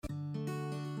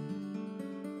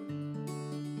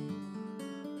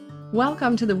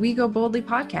Welcome to the We Go Boldly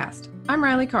podcast. I'm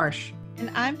Riley Karsh. And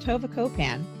I'm Tova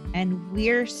Kopan, and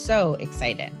we're so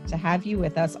excited to have you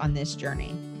with us on this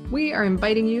journey. We are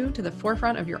inviting you to the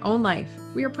forefront of your own life.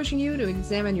 We are pushing you to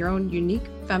examine your own unique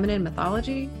feminine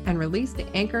mythology and release the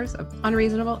anchors of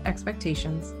unreasonable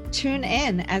expectations. Tune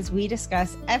in as we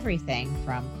discuss everything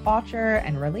from culture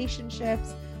and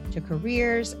relationships to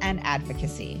careers and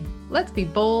advocacy. Let's be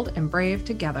bold and brave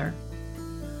together.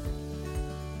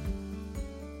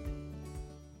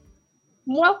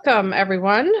 Welcome,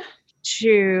 everyone,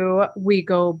 to We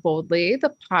Go Boldly,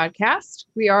 the podcast.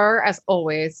 We are, as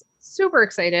always, super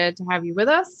excited to have you with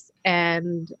us,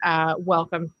 and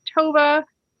welcome, Tova.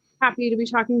 Happy to be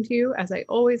talking to you, as I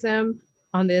always am,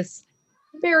 on this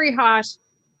very hot,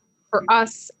 for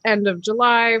us, end of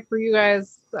July. For you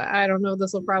guys, I don't know,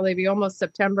 this will probably be almost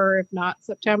September, if not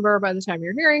September, by the time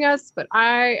you're hearing us, but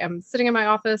I am sitting in my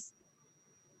office,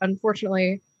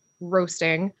 unfortunately,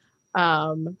 roasting.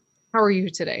 How are you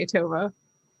today, Tova?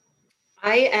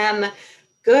 I am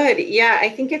good. Yeah, I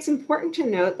think it's important to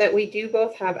note that we do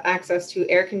both have access to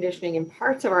air conditioning in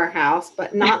parts of our house,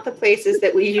 but not the places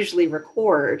that we usually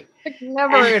record.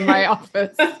 Never in my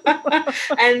office.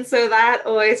 And so that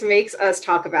always makes us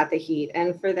talk about the heat.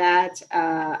 And for that,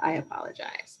 I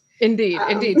apologize. Indeed.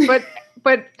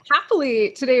 But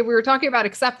happily today we were talking about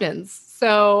acceptance.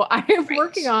 So I am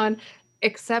working on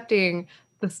accepting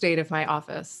the state of my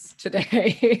office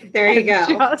today. There you go.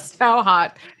 Just how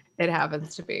hot it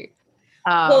happens to be.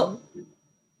 Well,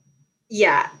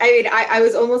 yeah, I mean, I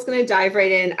was almost going to dive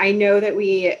right in. I know that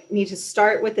we need to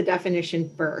start with the definition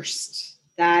first.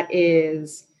 That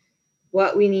is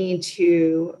what we need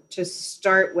to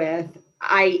start with.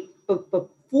 But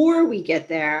before we get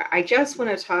there, I just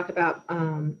want to talk about,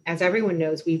 as everyone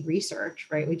knows, we research,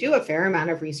 right? We do a fair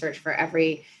amount of research for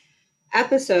every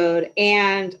episode,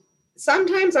 and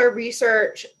sometimes our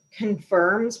research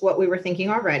confirms what we were thinking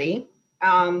already.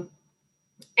 And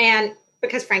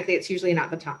because frankly, it's usually not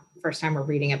the first time we're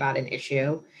reading about an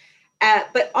issue.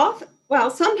 But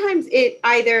sometimes it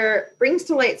either brings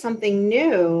to light something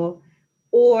new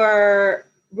or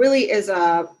really is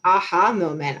a aha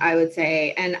moment, I would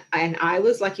say. And I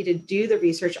was lucky to do the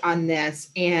research on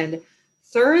this and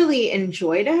thoroughly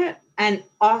enjoyed it. And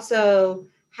also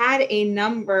had a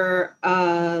number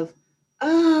of,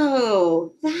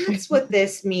 oh, that's what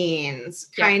this means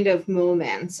kind of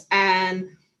moments. And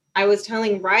I was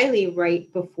telling Riley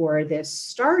right before this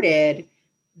started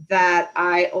that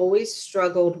I always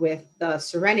struggled with the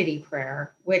serenity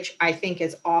prayer, which I think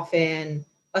is often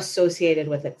associated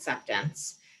with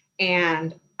acceptance.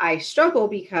 And I struggle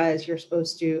because you're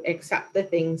supposed to accept the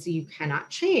things you cannot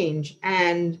change.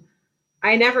 And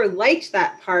I never liked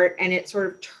that part. And it sort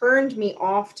of turned me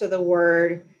off to the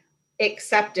word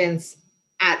acceptance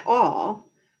at all,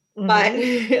 but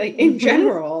like in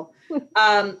general.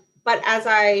 But as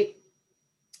I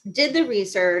did the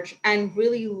research and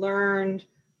really learned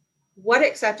what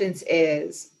acceptance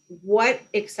is, what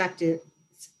acceptance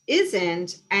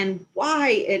isn't, and why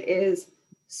it is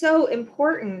so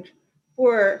important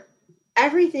for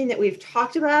everything that we've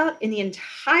talked about in the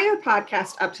entire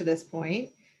podcast up to this point,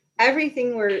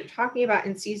 everything we're talking about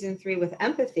in season 3 with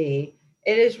empathy,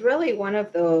 it is really one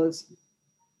of those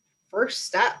first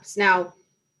steps. Now,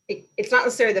 it's not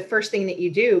necessarily the first thing that you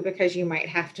do because you might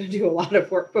have to do a lot of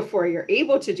work before you're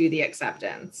able to do the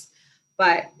acceptance,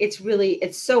 but it's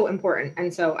so important.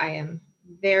 And so I am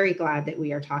very glad that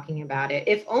we are talking about it,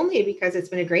 if only because it's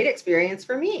been a great experience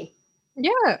for me.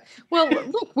 Yeah. Well,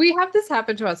 look, we have this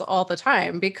happen to us all the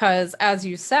time because, as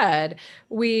you said,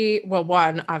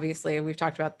 one, obviously, we've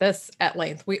talked about this at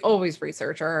length. We always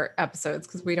research our episodes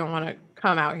because we don't want to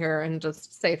come out here and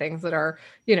just say things that are,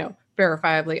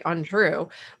 verifiably untrue.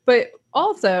 But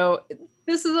also,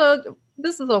 this is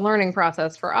a learning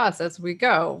process for us as we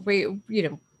go.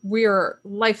 We're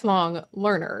lifelong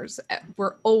learners.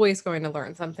 We're always going to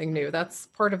learn something new. That's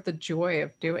part of the joy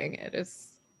of doing it is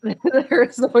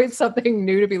there's always something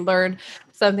new to be learned,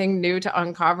 something new to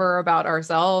uncover about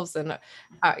ourselves and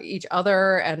each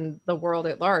other and the world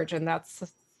at large. And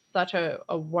that's such a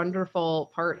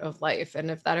wonderful part of life.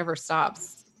 And if that ever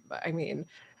stops, I mean,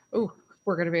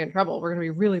 we're going to be in trouble. We're going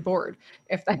to be really bored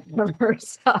if that ever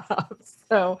stops.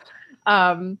 So,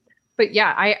 but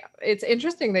yeah, it's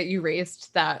interesting that you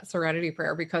raised that serenity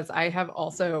prayer because I have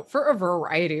also, for a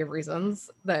variety of reasons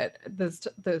that this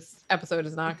episode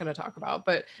is not going to talk about,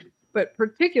 but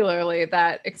particularly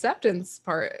that acceptance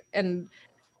part, and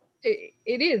it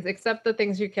is accept the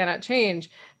things you cannot change,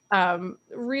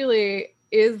 really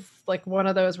is like one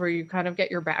of those where you kind of get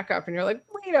your back up and you're like,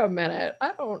 wait a minute,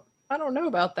 I don't know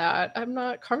about that. I'm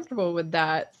not comfortable with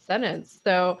that sentence.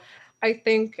 So I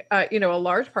think, a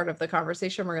large part of the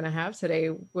conversation we're going to have today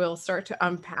will start to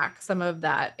unpack some of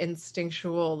that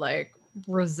instinctual like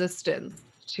resistance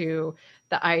to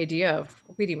the idea of,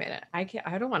 wait a minute, I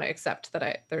don't want to accept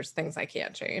that there's things I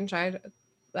can't change.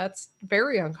 That's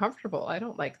very uncomfortable. I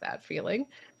don't like that feeling.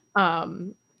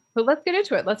 So let's get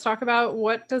into it. Let's talk about,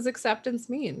 what does acceptance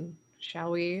mean?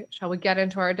 Shall we get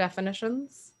into our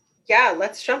definitions? Yeah,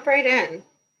 let's jump right in.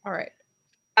 All right.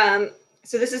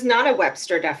 So this is not a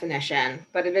Webster definition,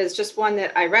 but it is just one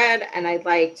that I read and I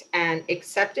liked. And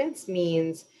acceptance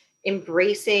means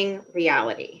embracing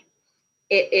reality.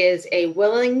 It is a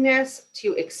willingness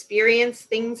to experience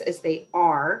things as they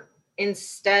are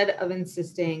instead of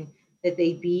insisting that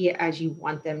they be as you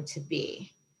want them to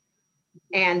be.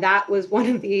 And that was one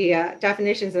of the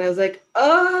definitions. And I was like,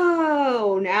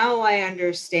 oh, now I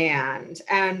understand.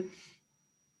 And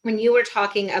when you were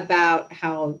talking about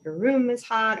how your room is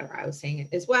hot, or I was saying it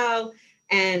as well,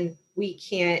 and we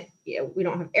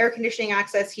don't have air conditioning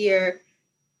access here,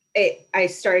 I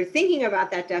started thinking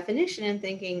about that definition and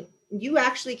thinking, you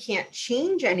actually can't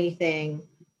change anything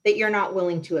that you're not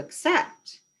willing to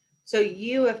accept. So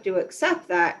you have to accept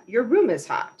that your room is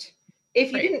hot.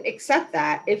 If you Right. didn't accept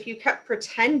that, if you kept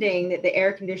pretending that the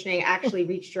air conditioning actually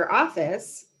reached your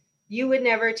office, you would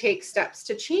never take steps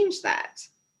to change that.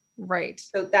 Right.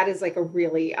 So that is like a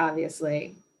really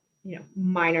obviously,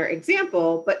 minor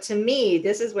example. But to me,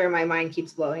 this is where my mind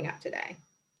keeps blowing up today.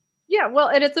 Yeah, well,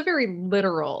 and it's a very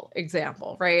literal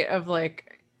example, right? Of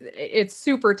like, it's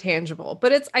super tangible,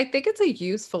 but I think it's a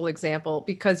useful example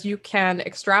because you can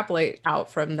extrapolate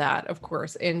out from that, of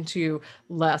course, into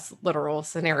less literal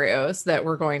scenarios that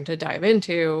we're going to dive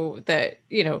into but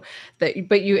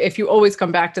if you always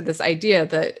come back to this idea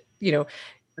that,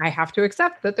 I have to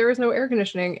accept that there is no air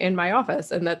conditioning in my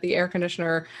office and that the air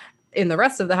conditioner in the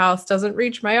rest of the house doesn't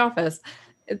reach my office.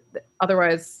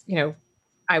 Otherwise,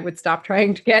 I would stop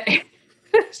trying to get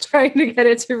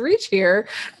it to reach here.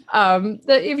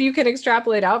 That if you can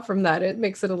extrapolate out from that, it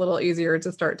makes it a little easier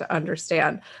to start to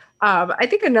understand. I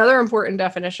think another important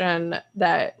definition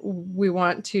that we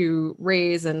want to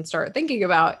raise and start thinking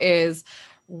about is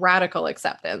radical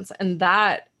acceptance. And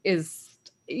that is,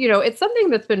 it's something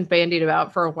that's been bandied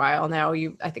about for a while now.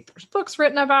 I think there's books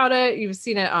written about it. You've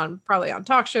seen it probably on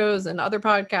talk shows and other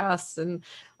podcasts and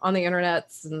on the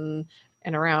internets and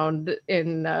around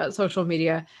in social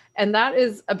media. And that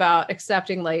is about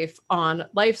accepting life on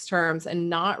life's terms and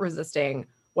not resisting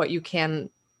what you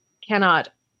cannot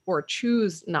or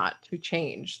choose not to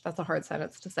change. That's a hard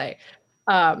sentence to say.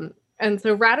 And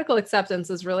so radical acceptance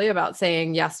is really about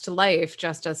saying yes to life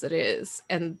just as it is.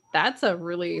 And that's a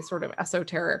really sort of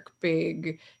esoteric,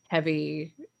 big,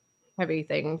 heavy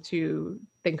thing to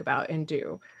think about and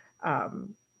do.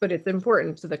 But it's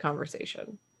important to the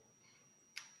conversation.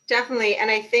 Definitely.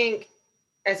 And I think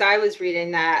as I was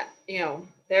reading that,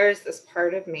 there's this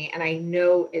part of me, and I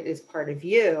know it is part of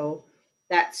you,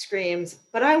 that screams,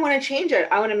 but I want to change it.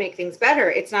 I want to make things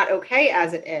better. It's not okay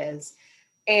as it is.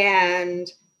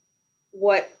 And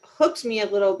what hooked me a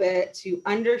little bit to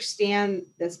understand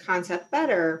this concept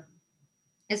better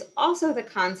is also the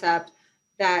concept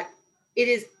that it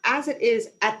is as it is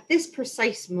at this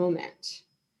precise moment.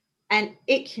 And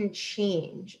it can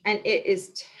change, and it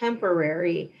is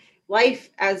temporary. Life,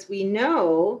 as we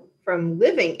know from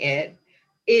living it,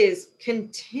 is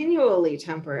continually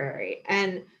temporary.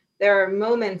 And there are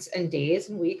moments and days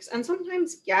and weeks, and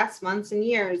sometimes, yes, months and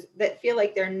years that feel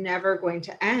like they're never going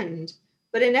to end,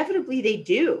 but inevitably they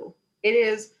do. It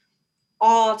is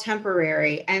all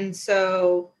temporary. And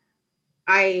so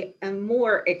I am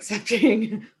more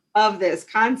accepting of this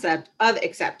concept of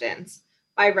acceptance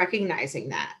by recognizing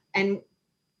that, and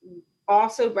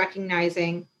also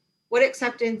recognizing what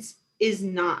acceptance is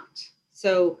not.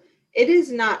 So it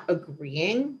is not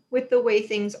agreeing with the way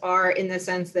things are in the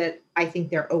sense that I think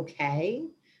they're okay,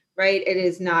 right? It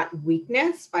is not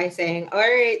weakness by saying, all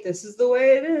right, this is the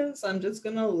way it is. I'm just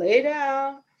going to lay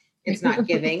down. It's not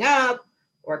giving up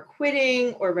or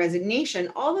quitting or resignation.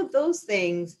 All of those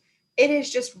things, it is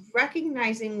just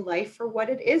recognizing life for what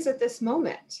it is at this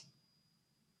moment.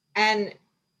 And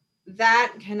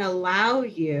that can allow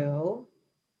you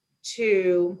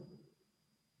to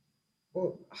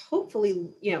hopefully,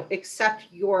 accept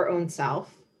your own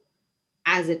self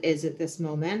as it is at this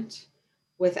moment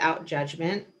without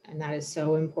judgment. And that is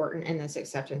so important in this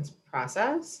acceptance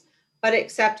process, but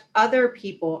accept other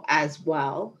people as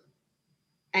well,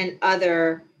 and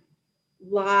other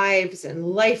lives and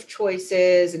life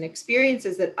choices and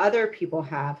experiences that other people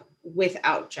have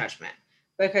without judgment,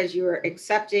 because you are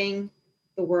accepting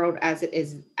the world as it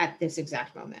is at this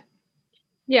exact moment.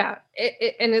 Yeah.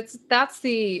 And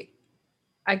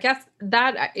I guess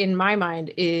that in my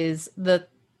mind is the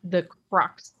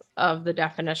crux of the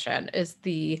definition, is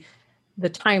the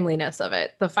timeliness of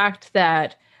it. The fact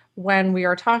that when we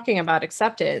are talking about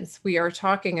acceptance, we are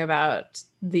talking about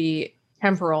the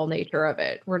temporal nature of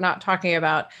it. We're not talking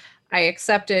about, I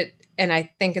accept it and I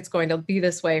think it's going to be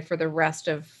this way for the rest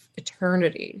of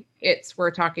eternity. We're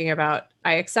talking about,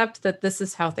 I accept that this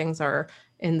is how things are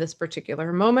in this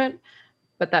particular moment,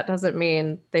 but that doesn't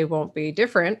mean they won't be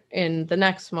different in the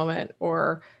next moment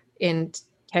or in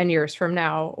 10 years from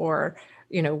now, or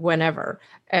whenever.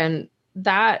 And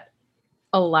that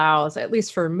allows, at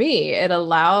least for me, it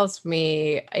allows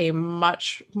me a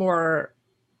much more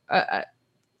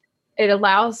it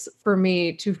allows for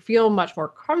me to feel much more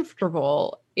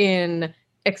comfortable in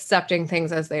accepting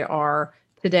things as they are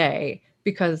today,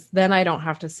 because then I don't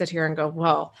have to sit here and go,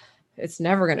 well, it's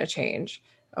never going to change.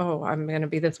 Oh, I'm going to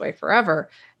be this way forever.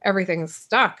 Everything's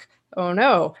stuck. Oh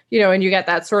no. And you get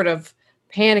that sort of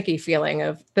panicky feeling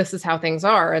of, this is how things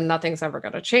are and nothing's ever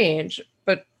going to change.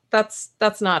 But that's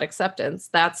not acceptance.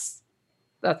 That's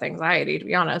anxiety, to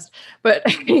be honest. But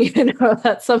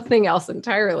that's something else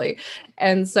entirely.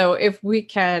 And so if we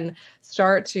can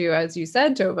start to, as you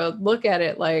said, Tova, look at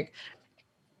it like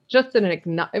just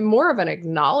more of an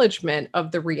acknowledgement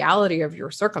of the reality of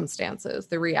your circumstances,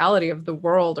 the reality of the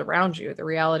world around you, the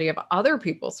reality of other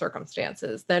people's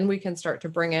circumstances, then we can start to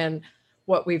bring in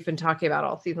what we've been talking about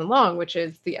all season long, which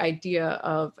is the idea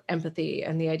of empathy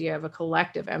and the idea of a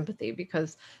collective empathy,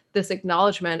 because this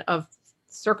acknowledgement of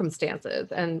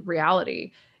circumstances and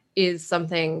reality is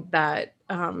something that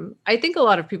I think a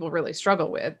lot of people really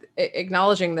struggle with.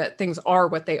 Acknowledging that things are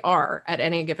what they are at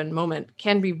any given moment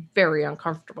can be very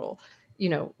uncomfortable.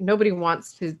 Nobody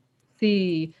wants to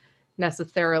see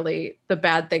necessarily the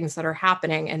bad things that are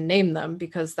happening and name them,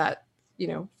 because that,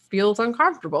 feels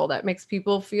uncomfortable. That makes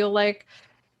people feel like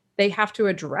they have to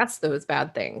address those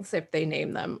bad things if they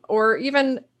name them. Or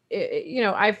even,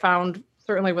 I found,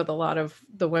 certainly with a lot of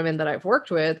the women that I've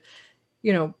worked with,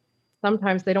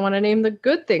 sometimes they don't want to name the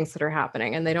good things that are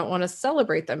happening, and they don't want to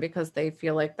celebrate them because they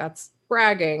feel like that's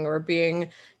bragging or being,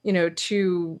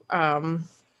 too talking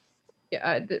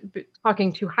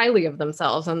too highly of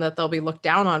themselves, and that they'll be looked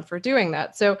down on for doing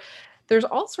that. So there's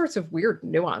all sorts of weird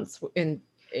nuance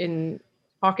in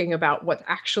talking about what's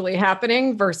actually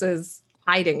happening versus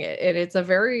hiding it. And it's a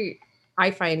very, I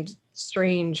find,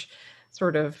 strange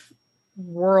sort of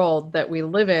world that we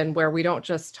live in, where we don't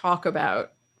just talk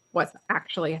about what's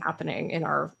actually happening in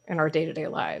our day-to-day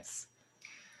lives.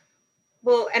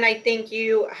 Well, and I think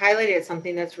you highlighted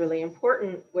something that's really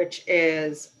important, which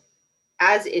is,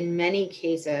 as in many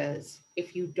cases,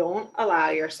 if you don't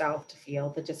allow yourself to feel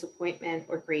the disappointment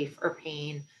or grief or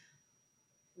pain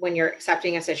when you're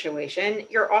accepting a situation,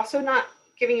 you're also not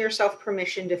giving yourself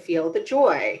permission to feel the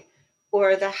joy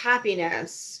or the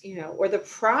happiness, or the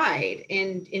pride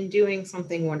in doing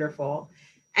something wonderful.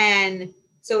 And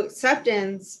so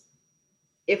acceptance,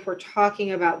 if we're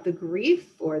talking about the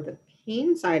grief or the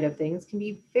pain side of things, can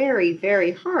be very,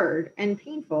 very hard and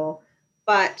painful.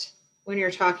 But when you're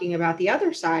talking about the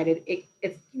other side,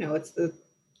 it's the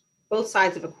both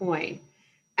sides of a coin.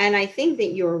 And I think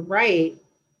that you're right.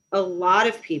 A lot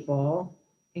of people,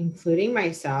 including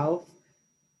myself,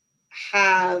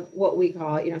 have what we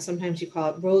call, sometimes you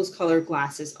call it rose-colored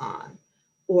glasses on,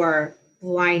 or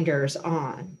blinders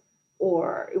on,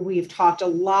 or we've talked a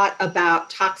lot about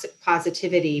toxic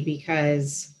positivity,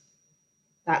 because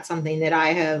that's something that I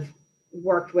have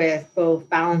worked with, both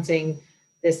balancing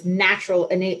this natural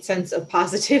innate sense of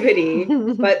positivity,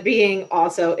 but being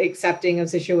also accepting of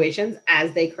situations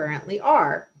as they currently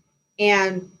are.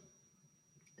 And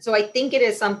so I think it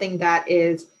is something that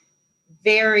is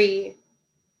very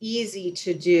easy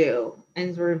to do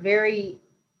and sort of very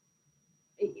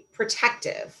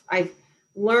protective. I've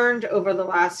learned over the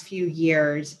last few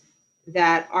years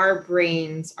that our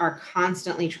brains are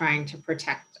constantly trying to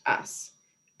protect us.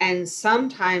 And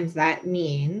sometimes that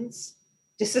means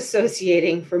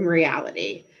disassociating from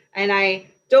reality. And I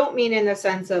don't mean in the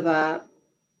sense of a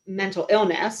mental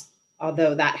illness,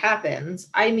 although that happens.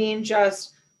 I mean,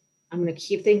 just, I'm going to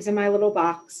keep things in my little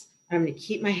box. I'm going to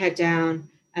keep my head down,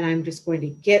 and I'm just going to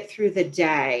get through the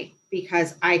day,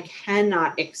 because I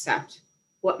cannot accept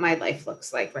what my life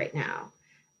looks like right now.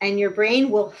 And your brain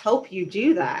will help you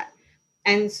do that.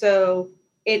 And so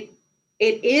it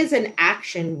is an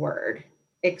action word,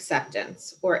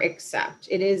 acceptance or accept.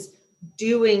 It is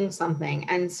doing something.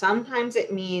 And sometimes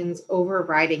it means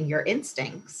overriding your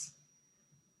instincts.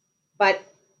 But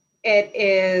it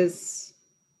is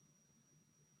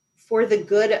for the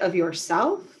good of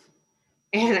yourself,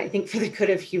 and I think for the good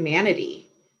of humanity,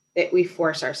 that we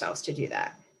force ourselves to do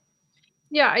that.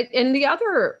 Yeah, and the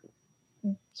other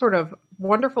sort of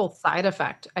wonderful side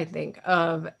effect, I think,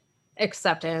 of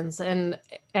acceptance and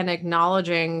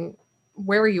acknowledging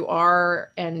where you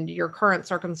are and your current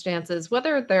circumstances,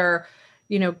 whether they're,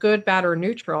 good, bad, or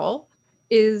neutral,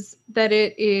 is that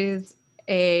it's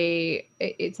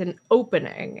an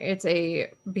opening. It's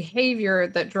a behavior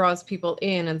that draws people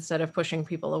in instead of pushing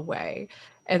people away.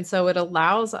 And so it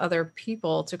allows other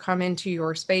people to come into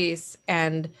your space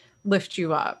and lift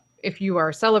you up. If you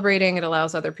are celebrating, it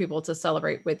allows other people to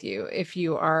celebrate with you. If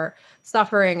you are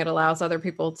suffering, it allows other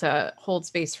people to hold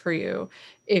space for you.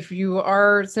 If you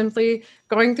are simply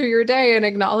going through your day and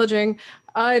acknowledging,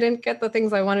 I didn't get the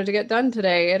things I wanted to get done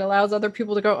today, it allows other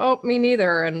people to go, oh, me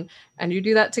neither. And you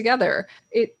do that together.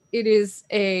 It is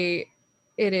a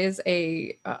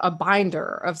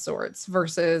binder of sorts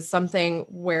versus something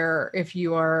where if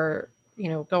you are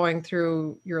going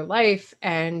through your life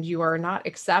and you are not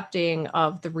accepting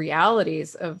of the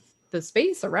realities of the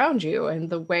space around you and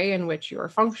the way in which you are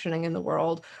functioning in the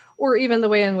world, or even the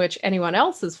way in which anyone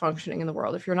else is functioning in the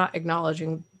world, if you're not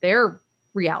acknowledging their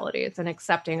realities and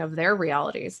accepting of their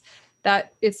realities,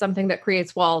 that is something that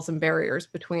creates walls and barriers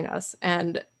between us.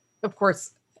 And of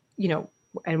course,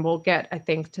 and we'll get, I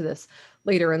think, to this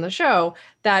later in the show,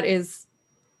 that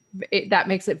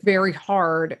makes it very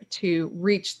hard to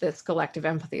reach this collective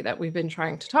empathy that we've been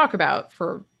trying to talk about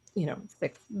for,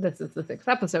 this is the 6th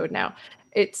episode now.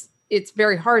 It's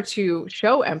very hard to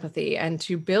show empathy and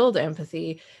to build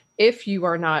empathy if you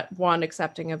are not, one,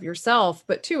 accepting of yourself,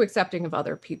 but two, accepting of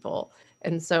other people.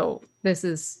 And so this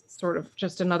is sort of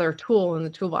just another tool in the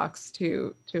toolbox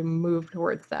to move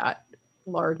towards that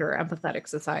larger empathetic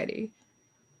society.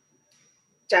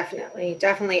 Definitely,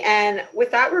 definitely. And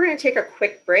with that, we're going to take a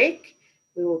quick break.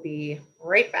 We will be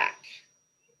right back.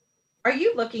 Are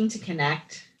you looking to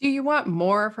connect? Do you want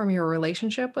more from your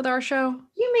relationship with our show?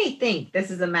 You may think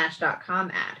this is a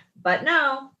Match.com ad, but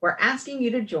no, we're asking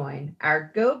you to join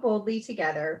our Go Boldly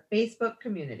Together Facebook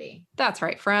community. That's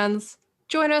right, friends.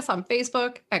 Join us on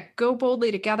Facebook at Go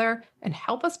Boldly Together and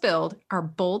help us build our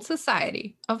bold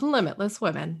society of limitless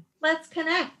women. Let's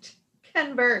connect,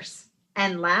 converse,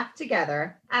 and laugh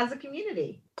together as a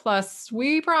community. Plus,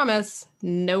 we promise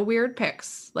no weird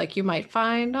pics like you might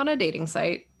find on a dating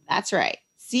site. That's right.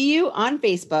 See you on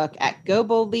Facebook at Go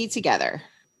Boldly Together.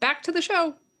 Back to the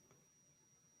show.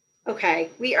 Okay,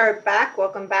 we are back.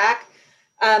 Welcome back.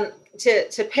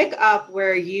 To pick up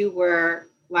where you were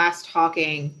last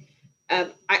talking,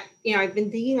 I've been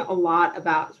thinking a lot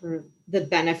about sort of the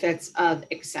benefits of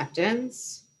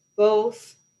acceptance,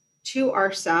 both to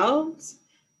ourselves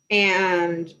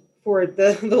and for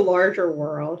the larger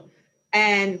world.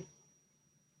 And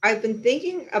I've been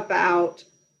thinking about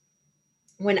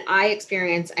when I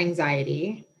experience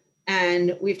anxiety,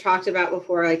 and we've talked about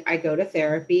before, like I go to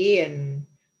therapy and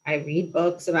I read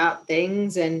books about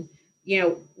things. And,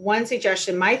 one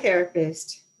suggestion my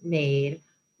therapist made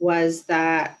was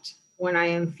that when I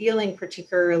am feeling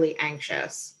particularly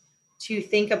anxious, to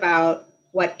think about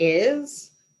what is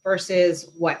versus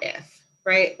what if,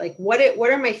 right? Like what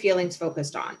are my feelings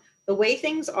focused on? The way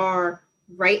things are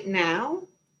right now,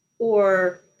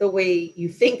 or the way you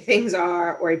think things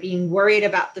are, or being worried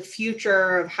about the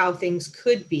future of how things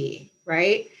could be,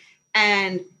 right?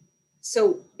 And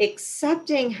so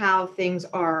accepting how things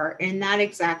are in that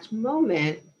exact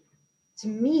moment, to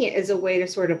me, is a way to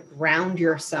sort of ground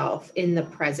yourself in the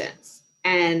presence.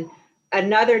 And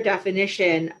another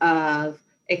definition of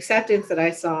acceptance that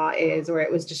I saw is, or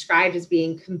it was described as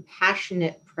being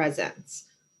compassionate presence,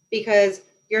 because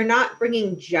you're not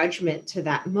bringing judgment to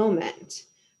that moment.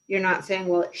 You're not saying,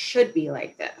 well, it should be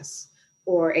like this,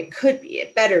 or it could be,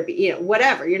 it better be,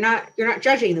 whatever. You're not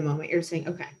judging the moment. You're saying,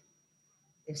 okay,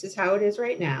 this is how it is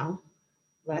right now.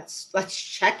 Let's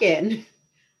check in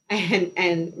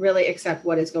and really accept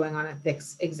what is going on at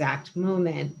this exact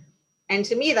moment. And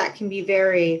to me, that can be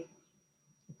very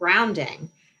grounding.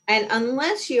 And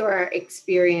unless you are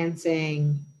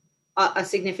experiencing a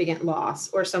significant loss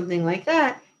or something like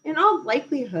that, in all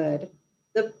likelihood,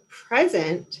 the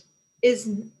present is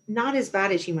not as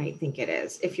bad as you might think it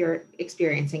is if you're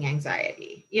experiencing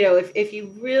anxiety. If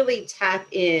you really tap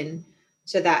in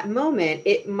to that moment,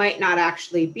 it might not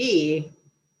actually be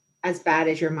as bad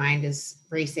as your mind is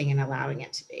racing and allowing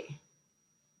it to be.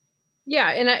 Yeah,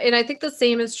 and I think the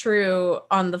same is true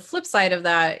on the flip side of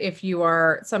that. If you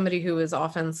are somebody who is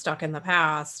often stuck in the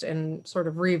past and sort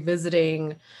of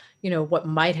revisiting, what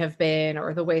might have been,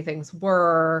 or the way things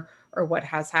were, or what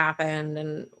has happened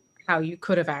and how you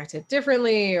could have acted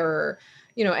differently, or,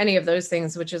 any of those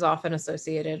things, which is often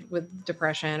associated with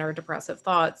depression or depressive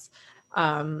thoughts.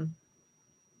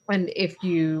 And if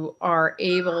you are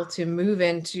able to move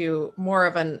into more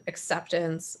of an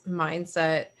acceptance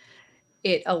mindset,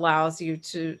 it allows you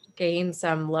to gain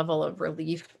some level of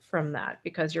relief from that,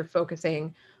 because you're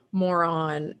focusing more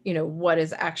on, what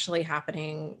is actually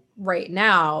happening right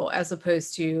now, as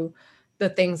opposed to the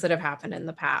things that have happened in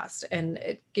the past. And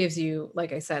it gives you,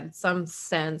 like I said, some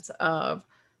sense of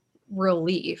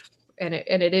relief. And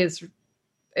it is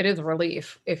a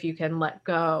relief if you can let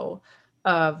go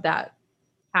of that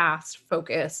past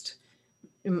focused,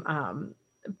 um,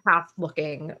 past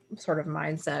looking sort of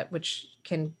mindset, which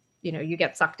can, you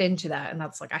get sucked into that. And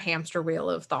that's like a hamster wheel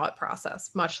of thought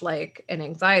process, much like an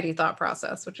anxiety thought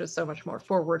process, which is so much more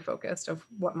forward focused of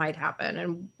what might happen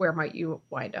and where might you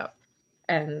wind up.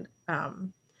 And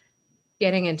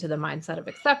getting into the mindset of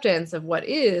acceptance of what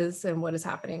is and what is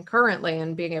happening currently,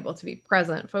 and being able to be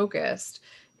present focused,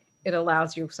 it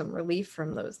allows you some relief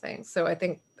from those things. So I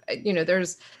think,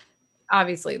 there's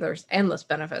endless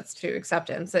benefits to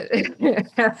acceptance.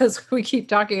 As we keep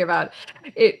talking about,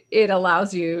 it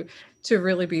allows you to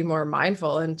really be more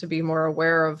mindful and to be more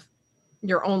aware of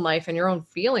your own life and your own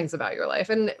feelings about your life.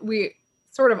 And we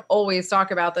sort of always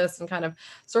talk about this and kind of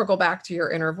circle back to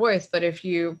your inner voice. But if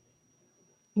you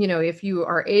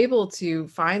are able to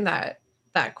find that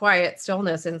quiet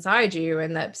stillness inside you,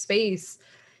 and that space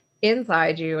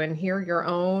inside you, and hear your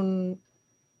own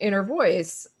inner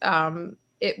voice,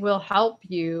 it will help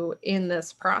you in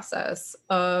this process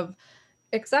of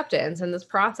acceptance, and this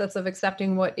process of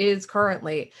accepting what is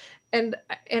currently. And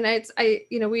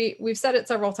we've said it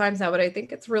several times now, but I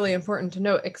think it's really important to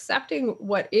note, accepting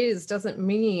what is doesn't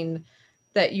mean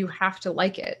that you have to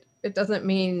like it. It doesn't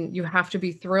mean you have to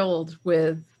be thrilled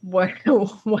with what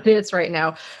what is right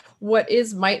now. What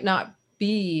is might not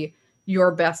be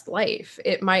your best life.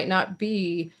 It might not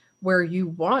be where you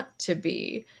want to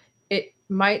be. It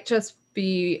might just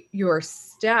be your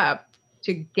step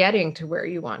to getting to where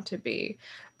you want to be.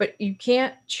 But you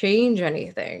can't change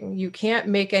anything. You can't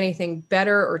make anything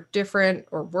better or different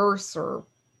or worse, or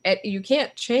you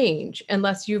can't change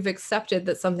unless you've accepted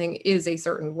that something is a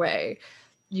certain way.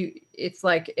 It's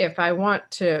like, if I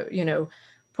want to,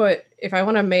 if I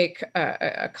want to make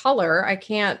a color, I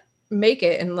can't make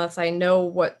it unless I know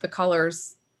what the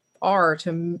colors are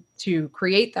to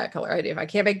create that color. If I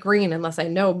can't make green unless I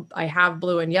know I have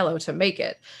blue and yellow to make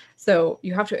it. So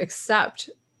you have to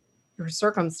accept your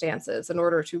circumstances in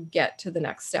order to get to the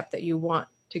next step that you want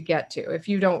to get to. If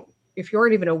you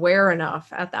aren't even aware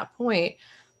enough at that point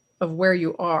of where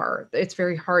you are, it's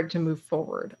very hard to move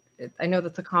forward. I know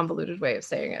that's a convoluted way of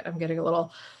saying it. I'm getting a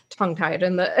little tongue-tied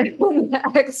in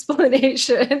the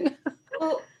explanation.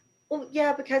 Well,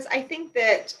 yeah, because I think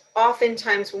that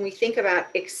oftentimes when we think about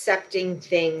accepting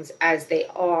things as they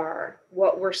are,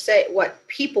 what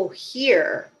people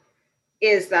hear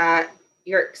is that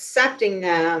you're accepting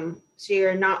them, so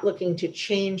you're not looking to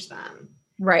change them.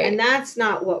 Right. And that's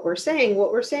not what we're saying.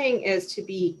 What we're saying is to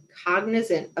be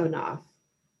cognizant enough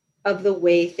of the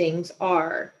way things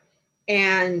are.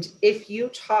 And if you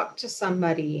talk to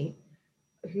somebody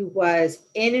who was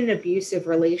in an abusive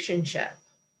relationship,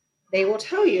 they will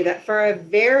tell you that for a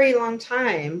very long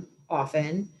time,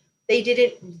 often, they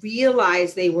didn't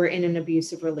realize they were in an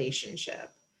abusive relationship,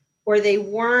 or they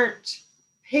weren't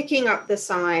picking up the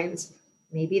signs.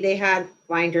 Maybe they had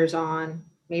blinders on,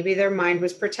 maybe their mind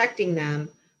was protecting them,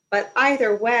 but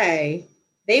either way,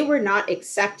 they were not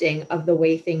accepting of the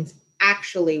way things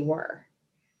actually were.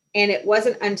 And it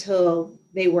wasn't until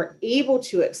they were able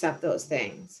to accept those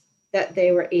things that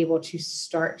they were able to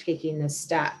start taking the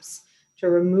steps to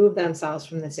remove themselves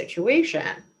from the situation.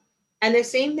 And the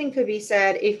same thing could be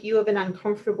said if you have an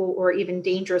uncomfortable or even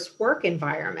dangerous work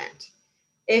environment.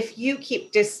 If you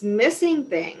keep dismissing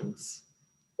things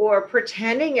or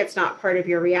pretending it's not part of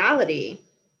your reality,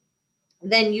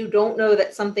 then you don't know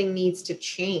that something needs to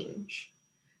change.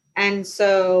 And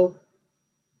so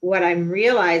what I'm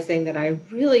realizing that I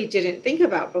really didn't think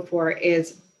about before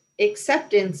is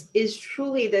acceptance is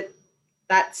truly that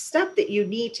step that you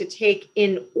need to take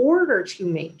in order to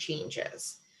make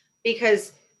changes,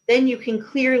 because then you can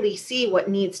clearly see what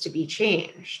needs to be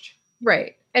changed.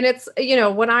 Right. And it's,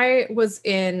 when I was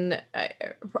in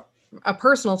a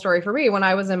personal story for me, when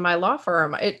I was in my law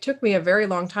firm, it took me a very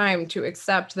long time to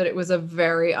accept that it was a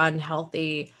very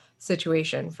unhealthy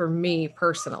situation for me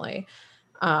personally,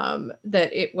 that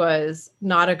it was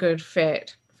not a good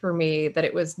fit for me, that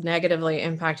it was negatively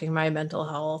impacting my mental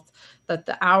health, that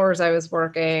the hours I was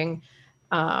working,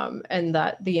 and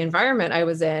that the environment I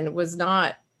was in was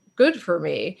not good for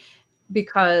me,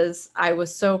 because I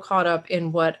was so caught up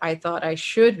in what I thought I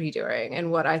should be doing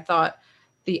and what I thought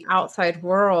the outside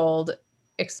world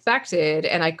expected,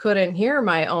 and I couldn't hear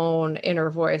my own inner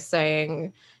voice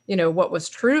saying, what was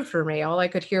true for me. All I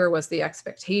could hear was the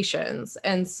expectations.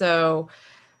 And so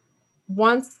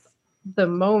once the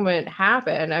moment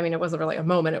happened, I mean, it wasn't really a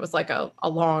moment, it was like a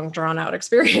long drawn out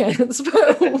experience.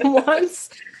 But once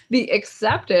the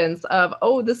acceptance of,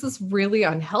 oh, this is really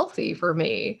unhealthy for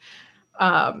me,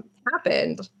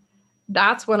 happened,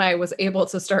 that's when I was able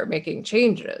to start making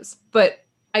changes. But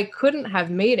I couldn't have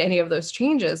made any of those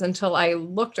changes until I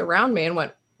looked around me and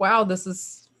went, wow, this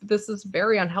is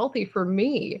very unhealthy for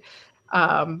me.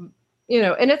 And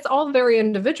it's all very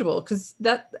individual, because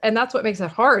that's what makes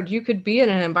it hard. You could be in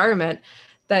an environment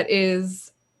that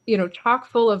is, chock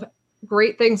full of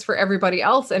great things for everybody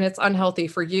else, and it's unhealthy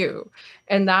for you.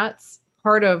 And that's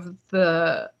part of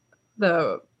the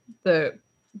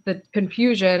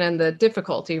confusion and the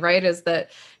difficulty, right? Is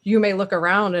that you may look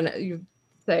around and you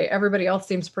say, everybody else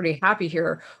seems pretty happy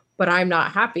here, but I'm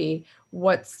not happy.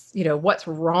 What's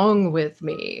wrong with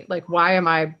me? Like, why am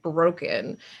I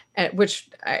broken? And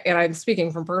I'm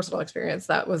speaking from personal experience.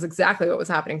 That was exactly what was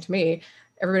happening to me.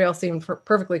 Everybody else seemed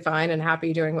perfectly fine and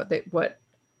happy doing what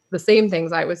the same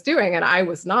things I was doing, and I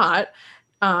was not.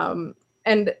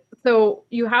 And so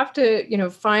you have to,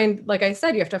 find, like I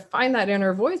said, you have to find that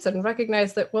inner voice and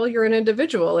recognize that, well, you're an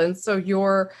individual. And so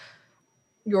your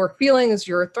feelings,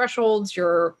 your thresholds,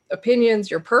 your opinions,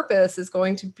 your purpose is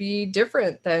going to be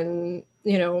different than,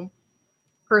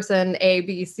 person A,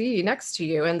 B, C next to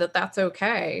you, and that's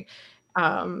okay.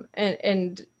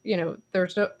 And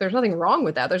there's nothing wrong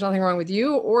with that. There's nothing wrong with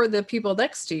you or the people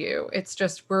next to you. It's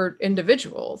just, we're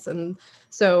individuals. And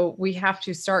so we have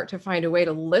to start to find a way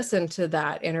to listen to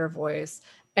that inner voice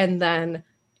and then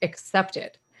accept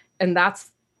it. And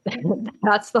that's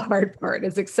the hard part,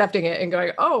 is accepting it and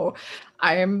going, oh,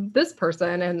 I am this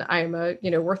person, and I'm a,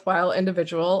 worthwhile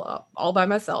individual all by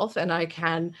myself, and I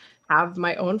can have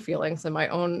my own feelings and my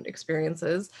own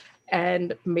experiences.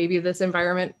 And maybe this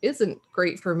environment isn't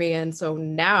great for me. And so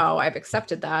now I've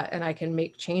accepted that and I can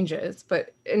make changes.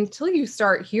 But until you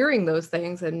start hearing those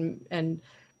things and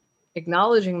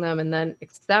acknowledging them and then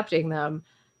accepting them,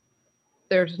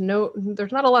 there's not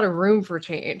a lot of room for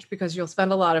change, because you'll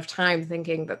spend a lot of time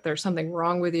thinking that there's something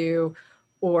wrong with you,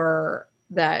 or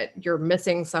that you're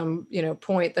missing some,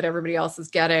 point that everybody else is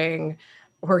getting,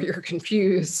 or you're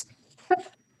confused,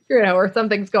 or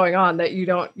something's going on that you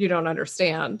don't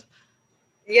understand.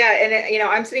 Yeah. And,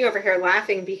 I'm sitting over here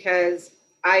laughing because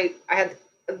I had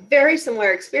a very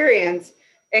similar experience,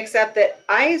 except that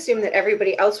I assumed that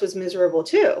everybody else was miserable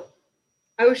too.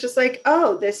 I was just like,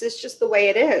 oh, this is just the way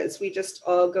it is. We just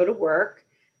all go to work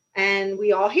and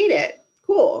we all hate it.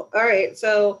 Cool. All right.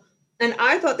 So, and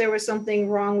I thought there was something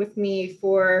wrong with me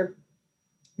for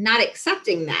not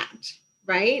accepting that.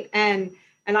 Right. And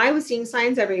I was seeing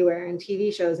signs everywhere in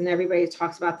TV shows, and everybody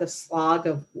talks about the slog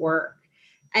of work.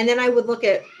 And then I would look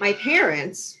at my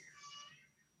parents,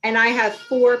 and I have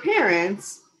 4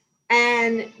 parents,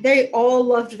 and they all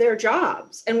loved their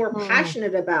jobs and were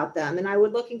passionate about them. And I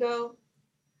would look and go,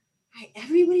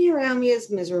 everybody around me is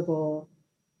miserable.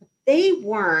 They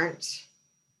weren't.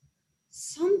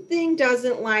 Something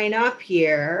doesn't line up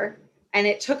here. And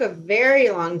it took a very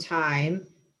long time.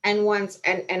 And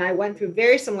and I went through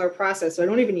very similar process. So I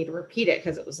don't even need to repeat it,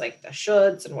 because it was like the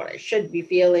shoulds and what I should be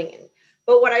feeling.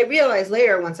 But what I realized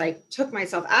later, once I took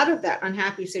myself out of that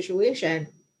unhappy situation,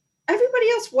 everybody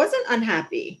else wasn't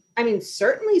unhappy. I mean,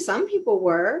 certainly some people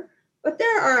were, but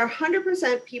there are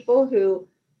 100% people who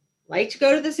like to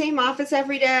go to the same office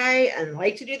every day and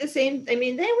like to do the same. I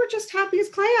mean, they were just happy as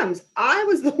clams. I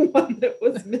was the one that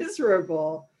was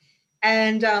miserable.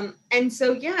 And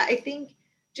so, yeah, I think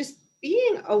just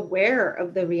being aware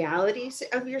of the realities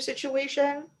of your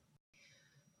situation.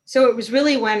 So it was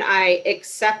really when I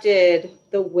accepted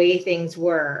the way things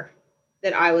were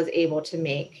that I was able to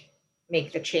make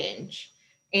the change.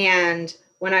 And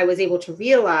when I was able to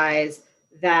realize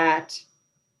that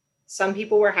some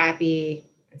people were happy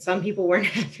and some people weren't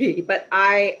happy, but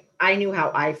I knew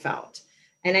how I felt.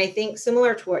 And I think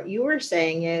similar to what you were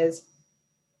saying is,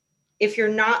 if you're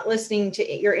not listening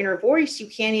to your inner voice, you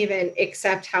can't even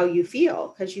accept how you feel,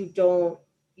 because you don't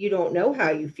know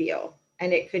how you feel.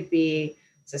 And it could be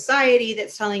society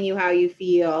that's telling you how you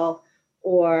feel,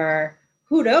 or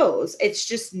who knows, it's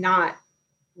just not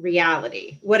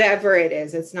reality. Whatever it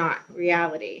is, it's not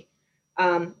reality.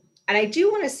 And I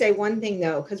do want to say one thing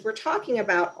though, because we're talking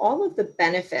about all of the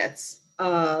benefits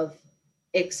of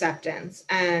acceptance,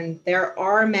 and there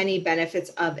are many benefits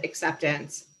of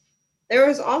acceptance. There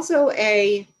is also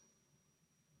a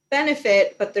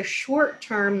benefit, but the short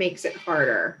term makes it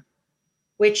harder,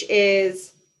 which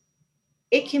is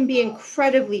it can be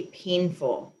incredibly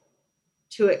painful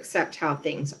to accept how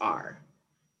things are.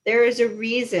 There is a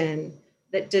reason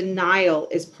that denial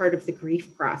is part of the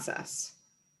grief process.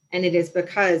 And it is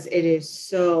because it is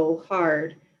so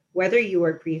hard, whether you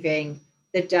are grieving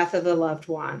the death of a loved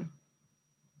one,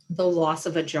 the loss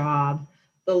of a job,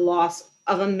 the loss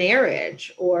of a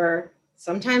marriage, or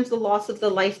sometimes the loss of the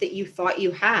life that you thought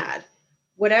you had.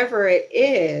 Whatever it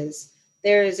is,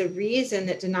 there is a reason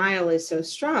that denial is so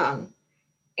strong.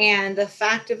 And the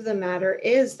fact of the matter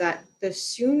is that the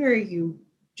sooner you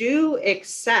do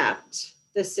accept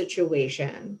the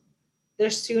situation, the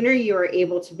sooner you are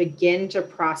able to begin to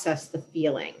process the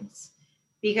feelings.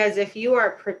 Because if you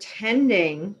are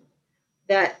pretending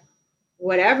that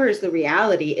whatever is the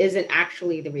reality isn't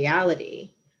actually the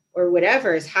reality, or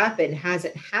whatever has happened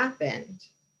hasn't happened,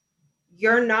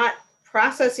 you're not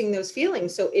processing those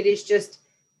feelings. So it is just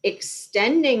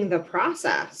extending the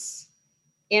process.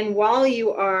 And while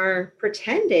you are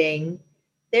pretending,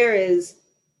 there is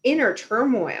inner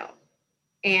turmoil,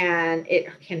 and it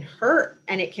can hurt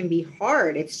and it can be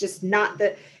hard. It's just not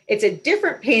it's a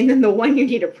different pain than the one you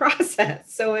need to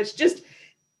process. So it's just,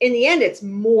 in the end, it's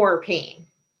more pain.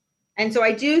 And so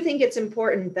I do think it's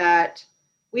important that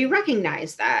we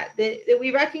recognize that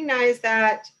we recognize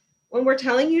that when we're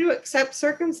telling you to accept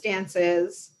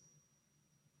circumstances,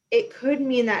 it could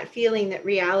mean that feeling that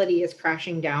reality is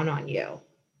crashing down on you.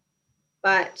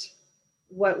 But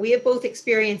what we have both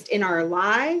experienced in our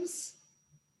lives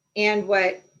and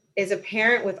what is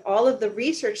apparent with all of the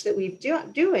research that we've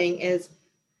doing is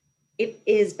it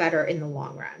is better in the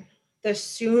long run. The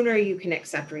sooner you can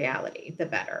accept reality, the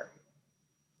better.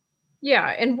 Yeah,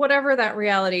 and whatever that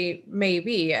reality may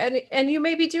be, and you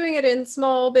may be doing it in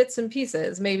small bits and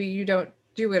pieces. Maybe you don't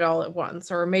do it all at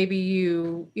once, or maybe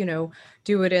you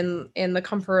do it in the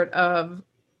comfort of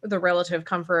the relative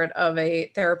comfort of a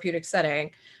therapeutic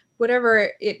setting. Whatever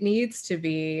it needs to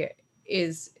be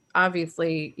is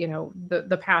obviously,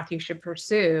 the path you should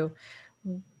pursue.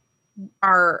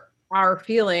 Our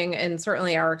feeling, and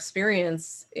certainly our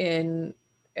experience in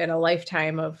a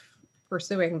lifetime of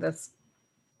pursuing this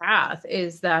path,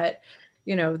 is that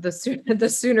the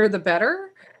sooner the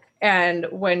better. And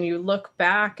when you look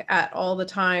back at all the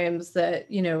times that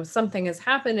something has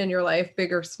happened in your life,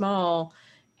 big or small,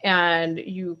 and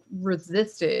you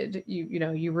resisted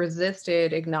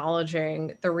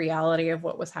acknowledging the reality of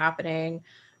what was happening,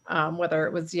 whether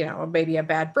it was maybe a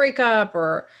bad breakup,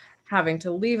 or having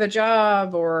to leave a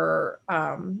job, or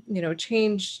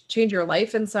change your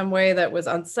life in some way that was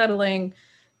unsettling,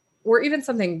 or even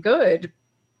something good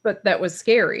but that was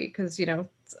scary, because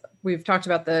we've talked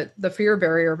about the fear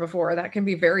barrier before. That can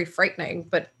be very frightening,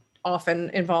 but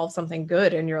often involves something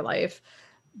good in your life.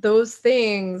 Those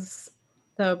things,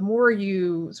 the more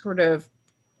you sort of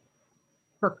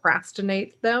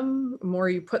procrastinate them, the more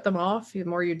you put them off, the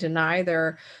more you deny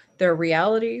their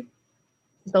reality,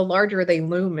 the larger they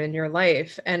loom in your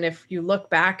life. And if you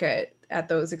look back at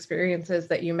those experiences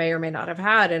that you may or may not have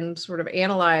had, and sort of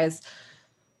analyze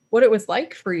what it was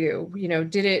like for you,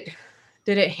 did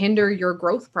it hinder your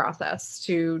growth process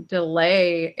to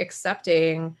delay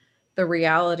accepting the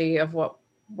reality of what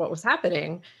was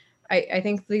happening? I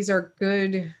think these are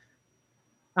good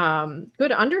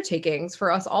undertakings for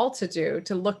us all to do,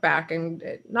 to look back, and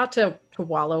not to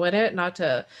wallow in it, not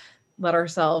to let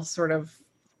ourselves sort of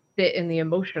sit in the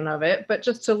emotion of it, but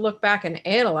just to look back and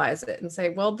analyze it and say,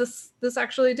 well, this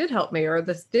actually did help me, or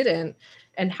this didn't,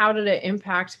 and how did it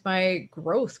impact my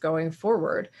growth going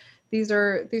forward? These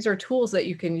are tools that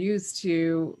you can use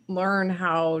to learn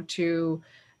how to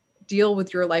deal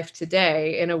with your life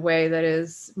today in a way that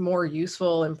is more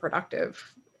useful and productive.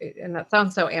 And that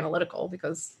sounds so analytical,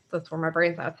 because that's where my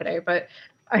brain's at today, but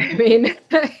I mean,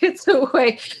 it's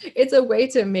a way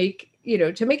to make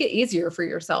it easier for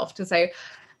yourself to say,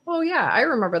 oh yeah, I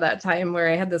remember that time where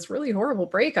I had this really horrible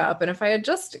breakup, and if I had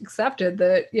just accepted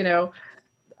that,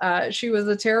 she was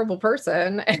a terrible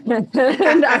person, and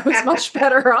I was much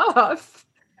better off,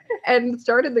 and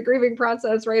started the grieving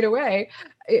process right away,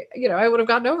 I would have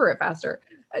gotten over it faster.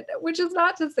 Which is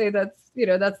not to say that's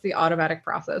the automatic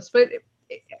process, but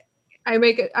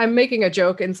I'm making a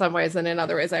joke in some ways, and in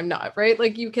other ways I'm not, right?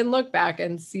 Like, you can look back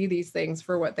and see these things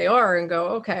for what they are and go,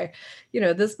 okay,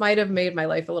 this might have made my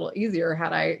life a little easier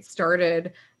had I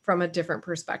started from a different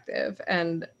perspective.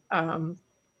 And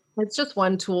it's just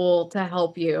one tool to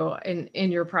help you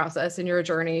in your process, in your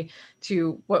journey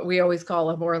to what we always call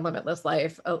a more limitless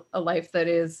life, a life that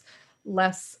is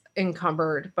less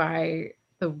encumbered by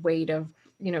the weight of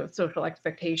social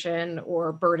expectation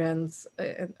or burdens,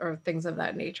 or things of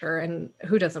that nature. And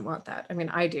who doesn't want that? I mean,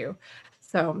 I do.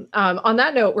 So on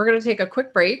that note, we're going to take a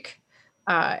quick break.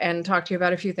 and talk to you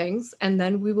about a few things. And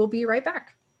then we will be right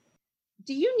back.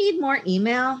 Do you need more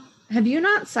email? Have you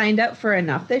not signed up for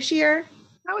enough this year?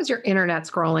 How is your internet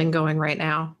scrolling going right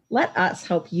now? Let us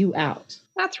help you out.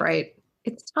 That's right.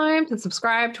 It's time to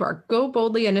subscribe to our Go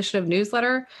Boldly Initiative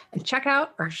newsletter and check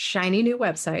out our shiny new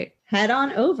website. Head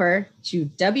on over to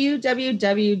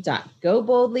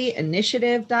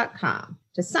www.goboldlyinitiative.com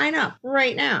to sign up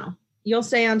right now. You'll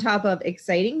stay on top of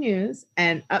exciting news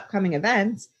and upcoming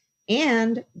events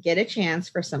and get a chance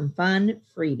for some fun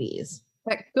freebies.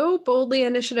 At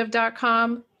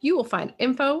goboldlyinitiative.com, you will find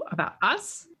info about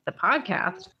us, the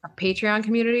podcast, our Patreon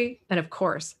community, and of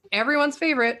course, everyone's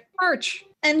favorite, merch.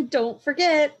 And don't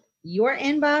forget, your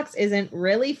inbox isn't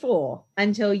really full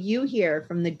until you hear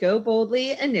from the Go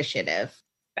Boldly Initiative.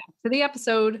 Back to the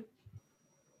episode.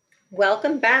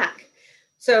 Welcome back.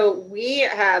 So we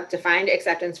have defined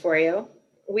acceptance for you.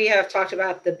 We have talked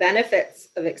about the benefits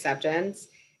of acceptance.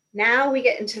 Now we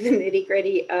get into the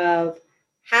nitty-gritty of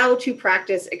how to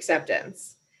practice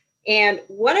acceptance. And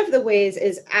one of the ways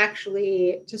is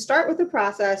actually to start with the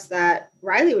process that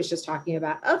Riley was just talking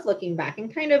about of looking back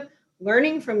and kind of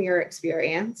learning from your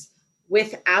experience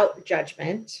without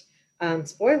judgment.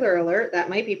 Spoiler alert, that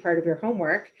might be part of your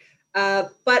homework.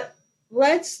 But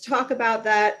let's talk about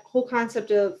that whole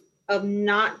concept of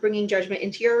not bringing judgment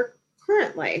into your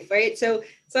current life, right? So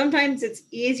sometimes it's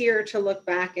easier to look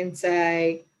back and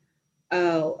say,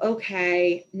 oh,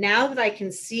 okay, now that I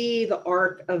can see the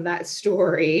arc of that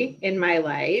story in my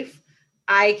life,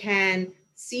 I can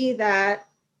see that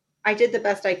I did the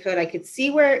best I could. I could see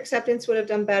where acceptance would have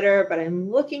done better, but I'm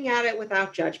looking at it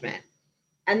without judgment.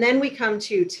 And then we come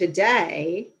to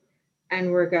today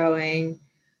and we're going,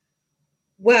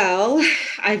 well,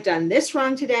 I've done this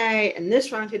wrong today and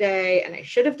this wrong today, and I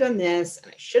should have done this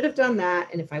and I should have done that.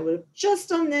 And if I would have just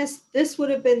done this, this would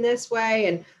have been this way.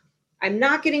 And I'm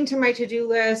not getting to my to-do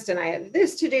list and I have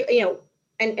this to do,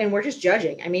 and we're just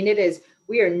judging. I mean,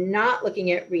 we are not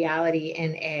looking at reality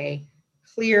in a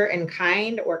clear and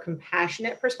kind or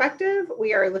compassionate perspective.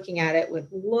 We are looking at it with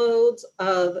loads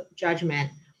of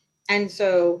judgment. And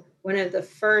so one of the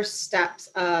first steps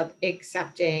of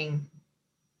accepting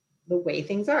the way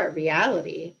things are,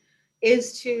 reality,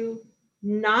 is to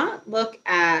not look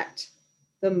at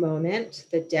the moment,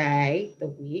 the day, the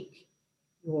week,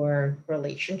 your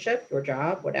relationship, your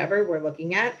job, whatever we're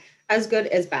looking at, as good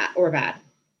as bad or bad.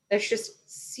 Let's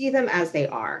just see them as they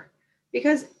are,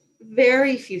 because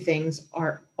very few things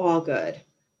are all good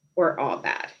or all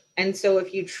bad. And so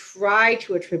if you try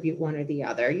to attribute one or the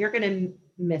other, you're going to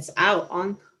miss out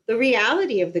on the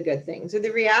reality of the good things or the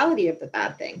reality of the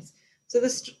bad things. So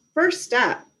the first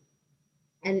step,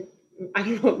 and I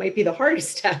don't know, it might be the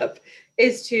hardest step,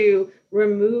 is to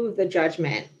remove the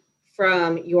judgment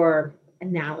from your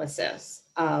analysis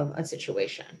of a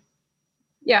situation.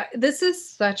 Yeah, this is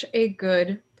such a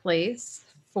good place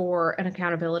for an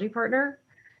accountability partner.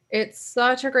 It's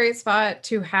such a great spot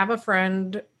to have a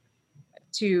friend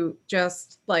to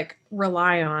just like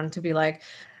rely on, to be like,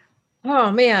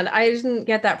 oh man, I didn't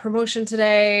get that promotion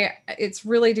today. It's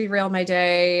really derailed my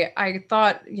day. I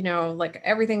thought, like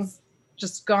everything's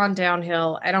just gone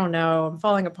downhill. I don't know. I'm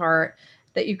falling apart.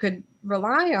 That you could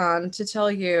rely on to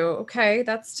tell you, okay,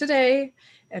 that's today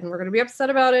and we're going to be upset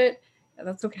about it. And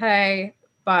that's okay.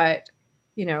 But,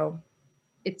 you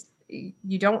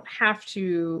don't have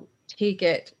to take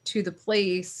it to the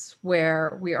place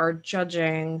where we are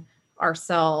judging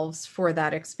ourselves for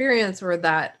that experience or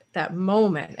that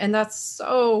moment. And that's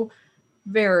so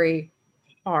very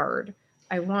hard.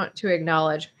 I want to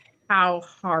acknowledge how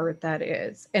hard that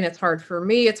is. And it's hard for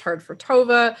me. It's hard for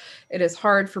Tova. It is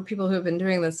hard for people who have been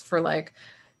doing this for like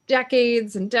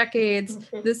decades and decades.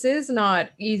 Mm-hmm. This is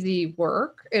not easy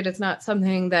work. It is not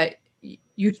something that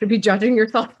you should be judging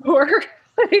yourself for.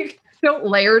 Like, don't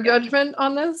layer judgment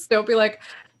on this. Don't be like,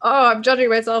 oh, I'm judging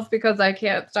myself because I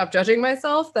can't stop judging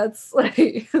myself. That's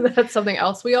like, that's something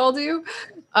else we all do.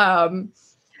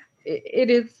 It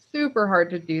is super hard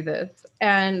to do this.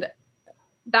 And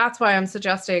that's why I'm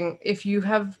suggesting, if you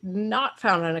have not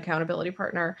found an accountability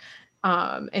partner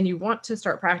and you want to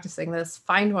start practicing this,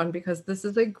 find one, because this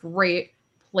is a great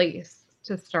place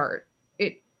to start.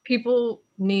 People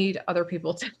need other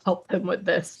people to help them with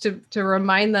this, to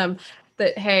remind them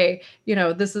that, hey,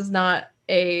 this is not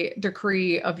a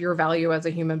decree of your value as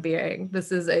a human being.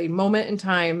 This is a moment in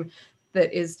time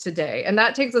that is today. And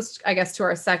that takes us, I guess, to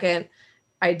our second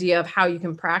idea of how you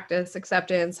can practice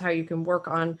acceptance, how you can work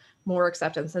on more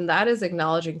acceptance. And that is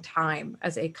acknowledging time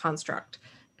as a construct.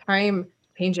 Time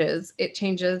changes. It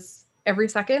changes every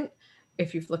second.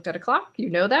 If you've looked at a clock, you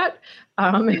know that.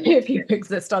 If you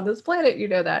exist on this planet, you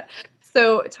know that.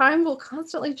 So time will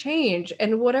constantly change,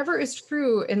 and whatever is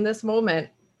true in this moment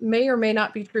may or may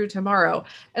not be true tomorrow.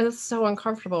 And it's so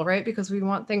uncomfortable, right? Because we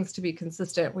want things to be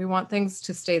consistent. We want things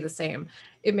to stay the same.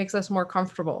 It makes us more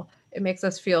comfortable. It makes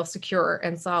us feel secure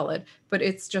and solid, but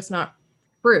it's just not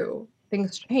true.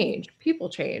 Things change, people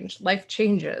change, life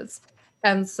changes.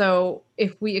 And so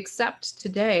if we accept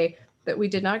today that we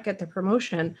did not get the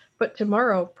promotion, but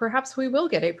tomorrow perhaps we will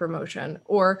get a promotion,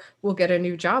 or we'll get a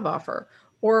new job offer,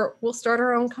 or we'll start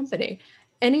our own company.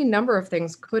 Any number of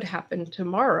things could happen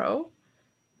tomorrow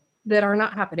that are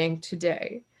not happening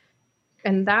today.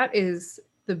 And that is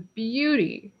the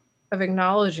beauty of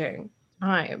acknowledging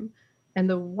time and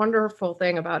the wonderful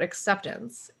thing about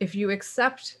acceptance. If you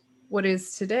accept what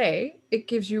is today, it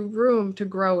gives you room to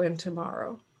grow in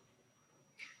tomorrow.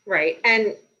 Right.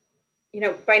 And,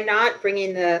 by not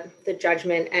bringing the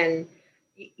judgment, and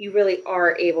you really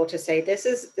are able to say, this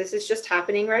is just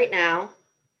happening right now.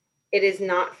 It is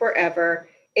not forever.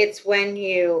 It's when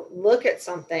you look at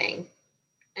something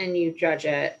and you judge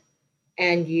it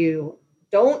and you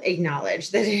don't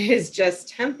acknowledge that it is just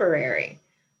temporary,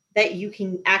 that you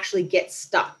can actually get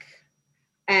stuck.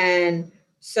 And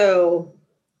so,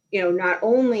 not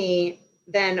only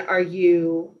then are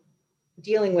you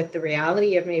dealing with the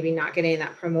reality of maybe not getting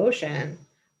that promotion,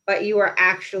 but you are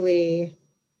actually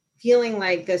feeling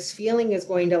like this feeling is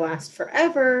going to last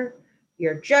forever.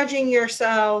 You're judging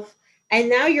yourself, and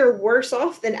now you're worse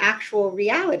off than actual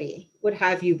reality would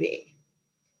have you be.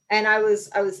 And I was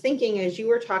thinking, as you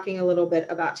were talking a little bit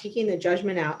about taking the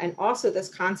judgment out, and also this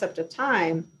concept of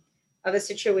time, of a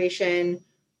situation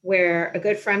where a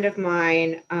good friend of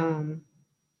mine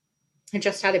had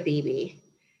just had a baby,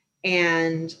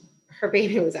 and her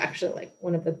baby was actually like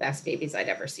one of the best babies I'd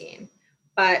ever seen.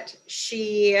 But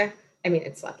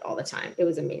it slept all the time. It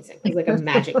was amazing. It was like a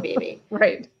magic baby.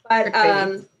 Right.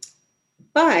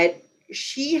 But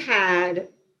she had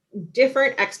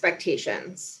different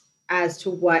expectations as to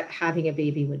what having a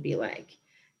baby would be like.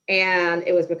 And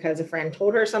it was because a friend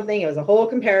told her something. It was a whole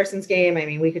comparisons game. I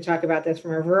mean, we could talk about this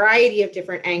from a variety of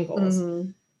different angles.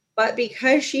 Mm-hmm. But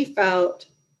because she felt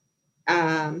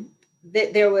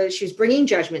that she was bringing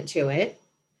judgment to it,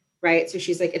 right? So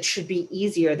she's like, it should be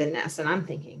easier than this. And I'm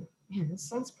thinking, man, this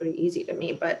sounds pretty easy to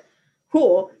me, but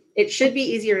cool. It should be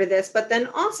easier to this. But then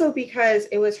also because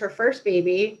it was her first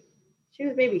baby, she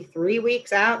was maybe 3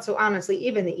 weeks out. So honestly,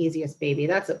 even the easiest baby,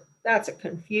 that's a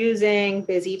confusing,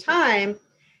 busy time.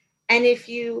 And if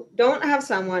you don't have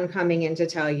someone coming in to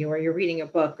tell you, or you're reading a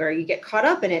book, or you get caught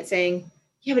up in it saying,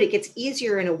 yeah, but it gets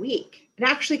easier in a week. It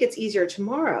actually gets easier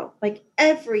tomorrow. Like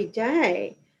every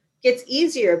day gets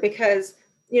easier because,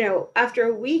 after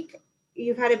a week,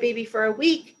 you've had a baby for a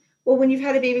week. Well, when you've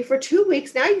had a baby for 2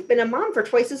 weeks, now you've been a mom for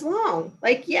twice as long.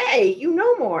 Like, yay, you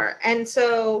know more. And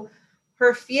so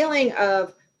her feeling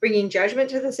of bringing judgment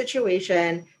to the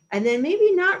situation, and then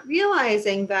maybe not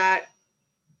realizing that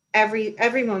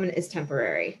every moment is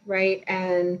temporary, right?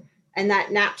 And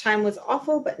that nap time was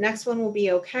awful, but next one will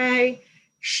be okay.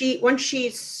 Once she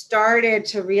started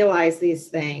to realize these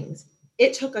things,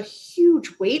 it took a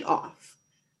huge weight off.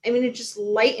 I mean, it just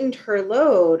lightened her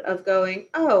load of going,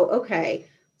 oh, okay,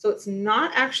 so it's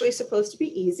not actually supposed to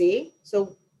be easy.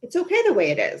 So it's okay the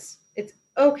way it is. It's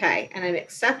okay. And I'm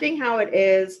accepting how it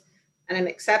is. And I'm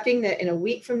accepting that in a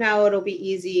week from now, it'll be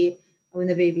easy. When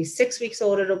the baby's 6 weeks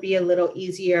old, it'll be a little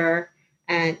easier.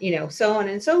 And, so on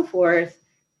and so forth.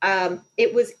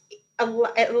 It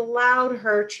allowed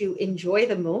her to enjoy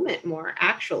the moment more,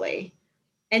 actually,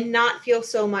 and not feel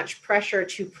so much pressure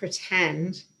to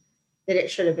pretend that it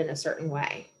should have been a certain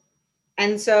way.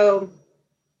 And so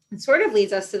it sort of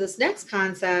leads us to this next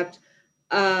concept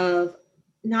of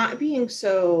not being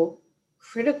so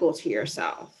critical to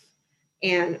yourself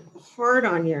and hard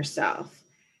on yourself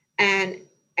and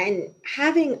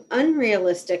having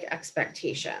unrealistic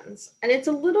expectations. And it's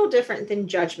a little different than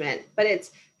judgment, but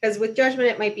it's because with judgment,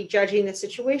 it might be judging the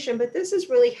situation, but this is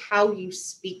really how you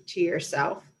speak to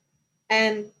yourself.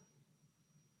 And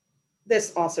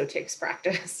this also takes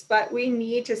practice, but we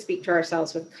need to speak to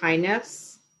ourselves with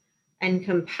kindness and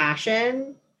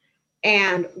compassion.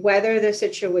 And whether the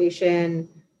situation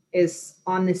is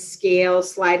on the scale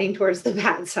sliding towards the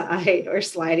bad side or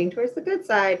sliding towards the good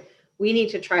side, we need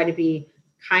to try to be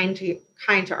kind to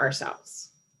ourselves.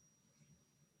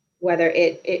 Whether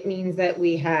it means that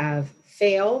we have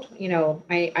failed,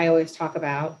 I always talk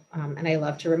about, and I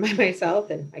love to remind myself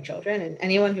and my children and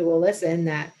anyone who will listen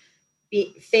that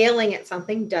failing at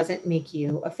something doesn't make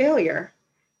you a failure.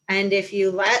 And if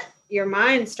you let your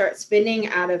mind start spinning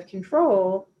out of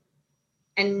control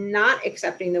and not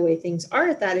accepting the way things are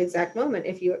at that exact moment,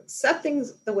 if you accept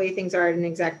things the way things are at an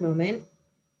exact moment,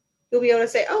 you'll be able to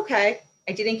say, okay,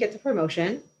 I didn't get the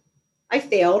promotion. I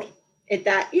failed at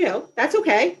that, that's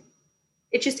okay.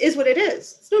 It just is what it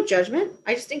is. It's no judgment.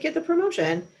 I just didn't get the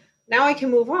promotion. Now I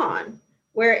can move on.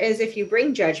 Whereas if you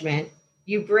bring judgment,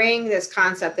 you bring this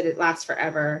concept that it lasts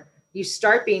forever, you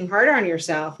start being harder on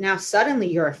yourself. Now suddenly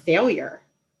you're a failure.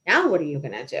 Now what are you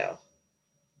going to do?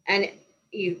 And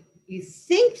you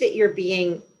think that you're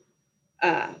being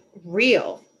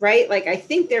real, right? Like, I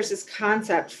think there's this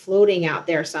concept floating out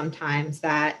there sometimes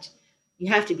that you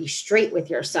have to be straight with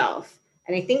yourself.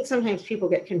 And I think sometimes people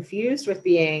get confused with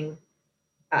being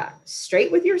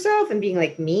straight with yourself and being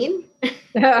like mean.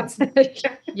 Yes.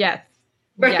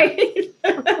 Right.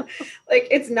 Like,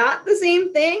 it's not the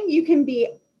same thing. You can be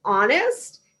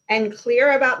honest and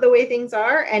clear about the way things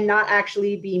are and not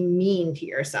actually be mean to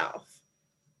yourself.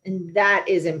 And that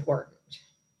is important.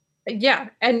 Yeah.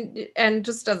 And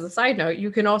just as a side note,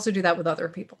 you can also do that with other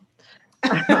people.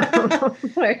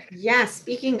 Yeah.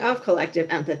 Speaking of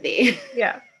collective empathy.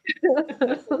 Yeah.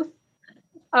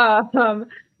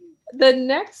 The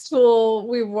next tool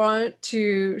we want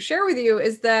to share with you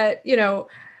is that,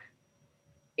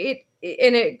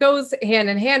 it goes hand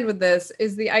in hand with this,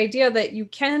 is the idea that you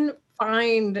can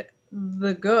find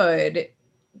the good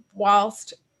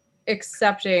whilst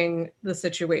accepting the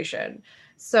situation.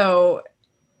 So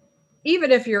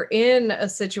even if you're in a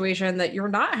situation that you're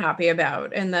not happy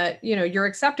about and that, you're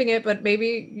accepting it, but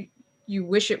maybe you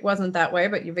wish it wasn't that way,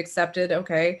 but you've accepted,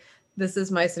 okay, this is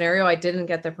my scenario. I didn't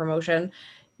get the promotion.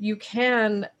 You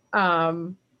can,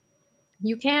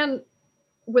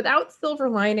 without silver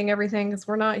lining everything, because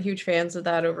we're not huge fans of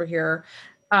that over here,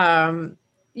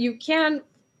 you can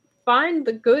find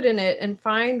the good in it and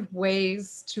find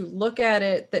ways to look at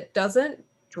it that doesn't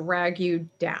drag you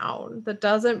down, that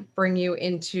doesn't bring you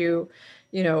into,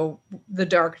 the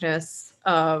darkness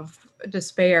of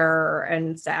despair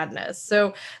and sadness.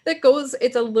 So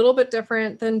it's a little bit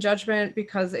different than judgment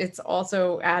because it's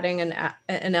also adding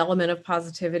an element of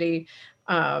positivity,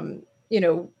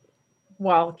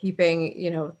 while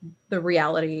keeping, the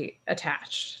reality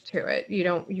attached to it.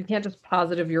 You can't just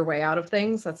positive your way out of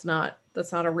things. That's not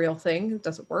a real thing. It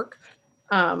doesn't work.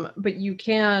 But you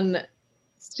can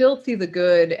still see the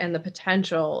good and the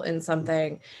potential in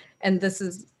something. And this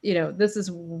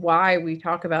is why we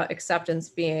talk about acceptance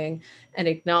being an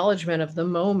acknowledgement of the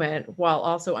moment, while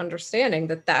also understanding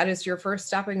that that is your first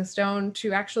stepping stone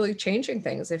to actually changing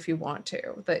things if you want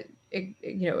to. That,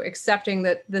 accepting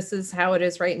that this is how it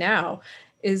is right now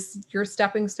is your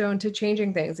stepping stone to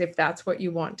changing things if that's what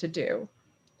you want to do.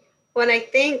 When I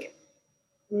think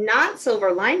not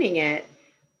silver lining it,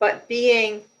 but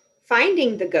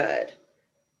finding the good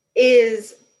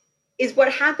is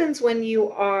what happens when you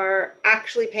are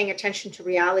actually paying attention to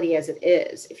reality as it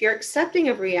is. If you're accepting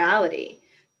of reality,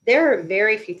 there are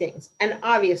very few things, and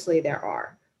obviously there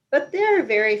are, but there are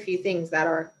very few things that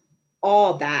are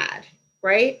all bad,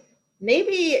 right?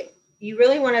 Maybe you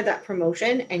really wanted that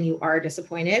promotion and you are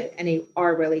disappointed and you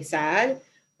are really sad,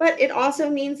 but it also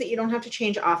means that you don't have to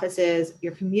change offices.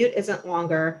 Your commute isn't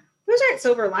longer. Those aren't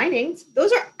silver linings.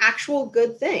 Those are actual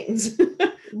good things.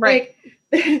 Right.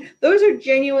 Those are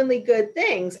genuinely good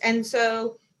things. And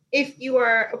so if you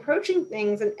are approaching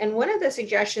things, and one of the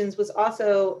suggestions was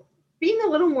also being a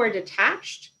little more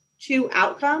detached to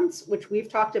outcomes, which we've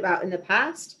talked about in the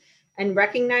past, and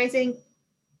recognizing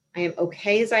I am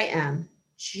okay as I am,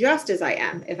 just as I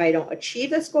am. If I don't achieve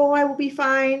this goal, I will be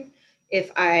fine.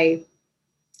 If I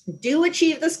do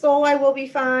achieve this goal, I will be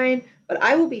fine, but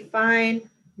I will be fine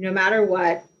no matter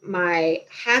what. My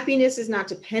happiness is not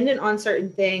dependent on certain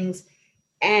things.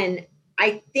 And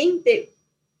I think that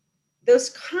those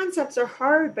concepts are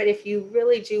hard, but if you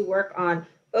really do work on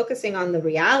focusing on the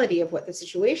reality of what the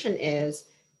situation is,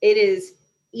 it is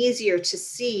easier to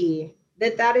see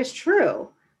that that is true,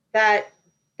 that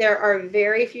there are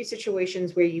very few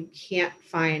situations where you can't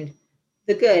find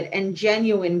the good and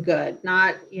genuine good,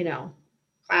 not,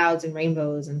 clouds and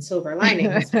rainbows and silver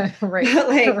linings. Right.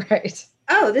 But right.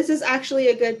 Oh, this is actually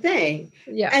a good thing.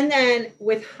 Yeah. And then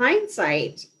with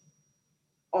hindsight,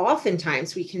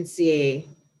 oftentimes we can see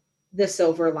the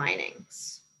silver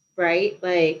linings, right?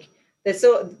 Like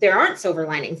there aren't silver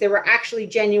linings. There were actually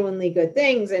genuinely good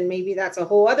things. And maybe that's a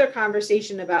whole other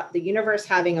conversation about the universe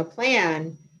having a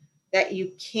plan that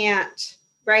you can't,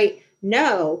 right,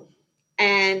 know.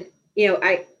 And,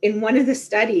 in one of the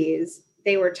studies,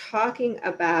 they were talking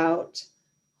about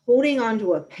holding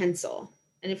onto a pencil.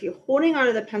 And if you're holding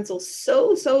onto the pencil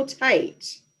so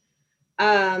tight,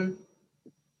 I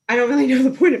don't really know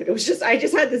the point of it. It was just, I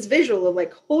just had this visual of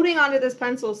like holding onto this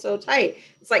pencil so tight.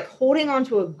 It's like holding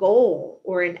onto a goal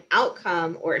or an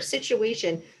outcome or a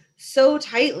situation so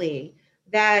tightly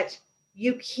that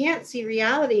you can't see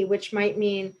reality, which might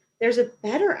mean there's a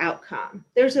better outcome.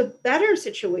 There's a better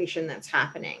situation that's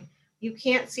happening. You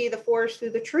can't see the forest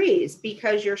through the trees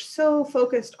because you're so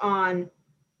focused on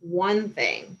one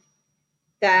thing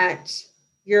that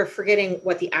you're forgetting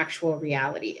what the actual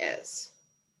reality is.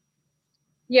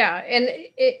 Yeah, and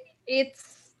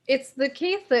it's the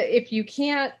case that if you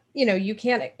can't,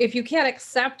 if you can't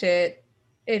accept it,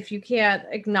 if you can't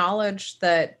acknowledge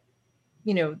that,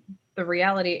 the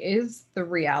reality is the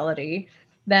reality,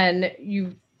 then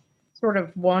you sort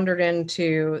of wandered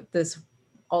into this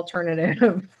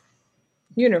alternative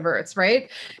universe, right?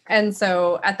 And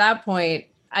so at that point,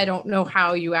 I don't know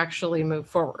how you actually move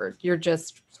forward. You're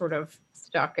just sort of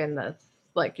stuck in this,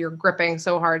 like you're gripping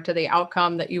so hard to the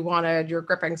outcome that you wanted, you're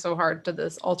gripping so hard to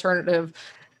this alternative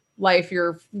life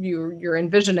you're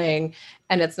envisioning,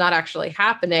 and it's not actually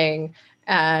happening,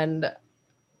 and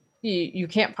you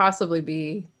can't possibly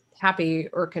be happy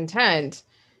or content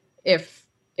if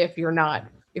you're not,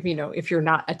 if you're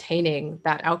not attaining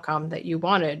that outcome that you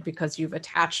wanted, because you've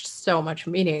attached so much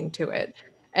meaning to it.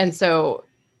 And so,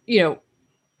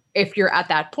 if you're at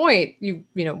that point,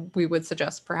 we would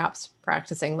suggest perhaps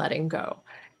practicing letting go.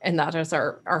 And that is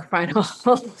our final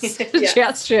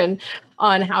suggestion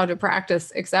on how to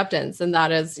practice acceptance. And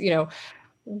that is,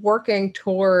 working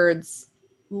towards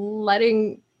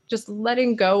letting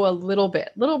go a little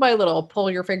bit, little by little,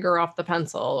 pull your finger off the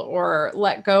pencil, or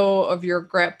let go of your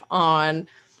grip on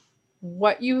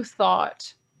what you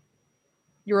thought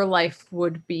your life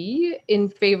would be in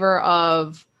favor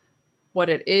of what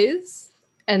it is.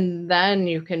 And then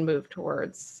you can move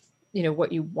towards,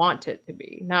 what you want it to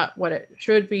be, not what it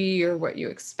should be or what you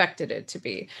expected it to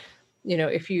be.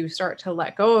 If you start to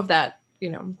let go of that,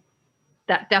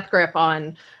 that death grip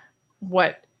on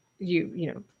what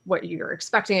what you're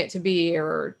expecting it to be,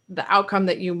 or the outcome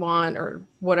that you want, or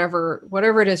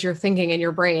whatever it is you're thinking in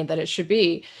your brain that it should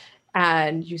be,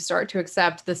 and you start to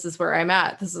accept, this is where I'm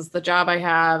at, this is the job I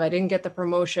have, I didn't get the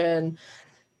promotion,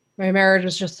 my marriage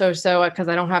is just so because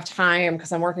I don't have time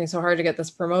because I'm working so hard to get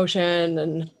this promotion,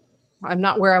 and I'm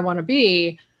not where I want to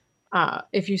be.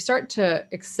 If you start to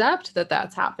accept that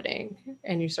that's happening,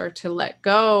 and you start to let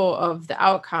go of the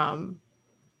outcome,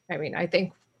 I mean, I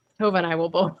think Tova and I will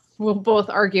both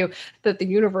argue that the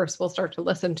universe will start to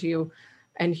listen to you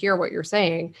and hear what you're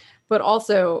saying, but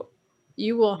also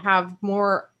you will have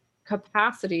more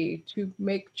capacity to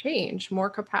make change, more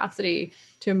capacity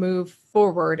to move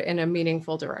forward in a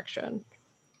meaningful direction.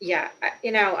 Yeah,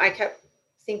 I kept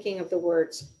thinking of the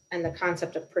words and the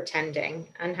concept of pretending,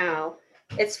 and how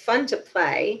it's fun to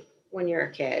play when you're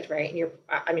a kid, right?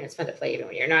 And it's fun to play even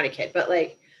when you're not a kid, but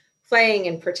like playing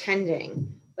and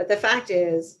pretending. But the fact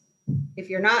is, if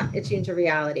you're not attuned to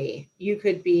reality, you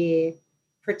could be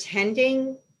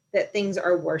pretending that things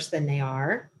are worse than they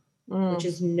are, which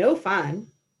is no fun.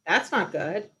 That's not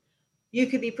good. You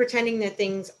could be pretending that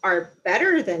things are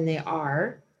better than they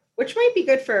are, which might be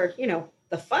good for,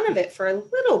 the fun of it for a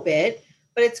little bit,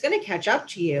 but it's going to catch up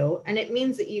to you. And it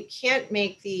means that you can't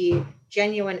make the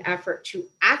genuine effort to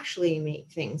actually make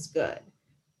things good.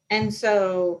 And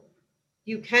so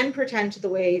you can pretend to the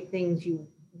way things you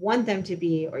want them to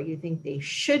be, or you think they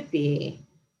should be,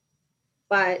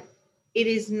 but it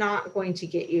is not going to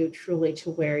get you truly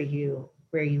to where you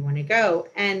want to go.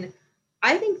 And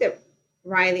I think that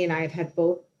Riley and I have had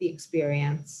both the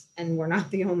experience, and we're not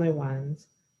the only ones.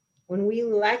 When we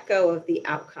let go of the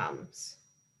outcomes,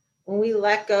 when we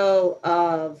let go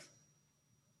of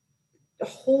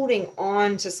holding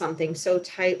on to something so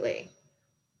tightly,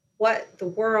 what the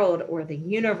world or the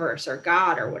universe or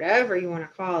God or whatever you want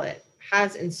to call it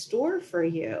has in store for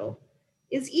you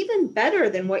is even better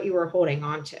than what you were holding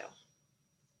on to.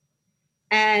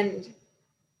 And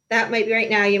that might be, right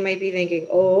now you might be thinking,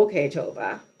 oh, okay,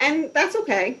 Tova. And that's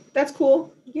okay. That's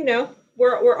cool.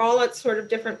 We're all at sort of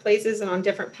different places and on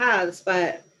different paths.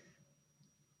 But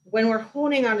when we're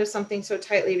holding on to something so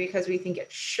tightly because we think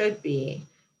it should be,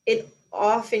 it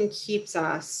often keeps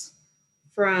us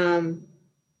from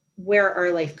where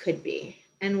our life could be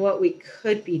and what we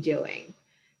could be doing.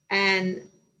 And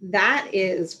that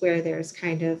is where there's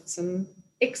kind of some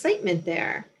excitement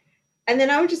there. And then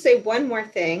I would just say one more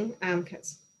thing,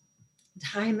 because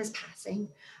time is passing,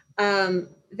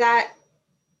 that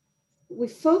we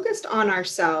focused on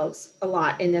ourselves a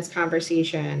lot in this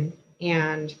conversation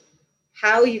and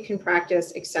how you can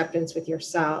practice acceptance with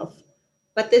yourself.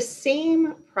 But the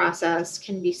same process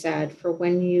can be said for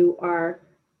when you are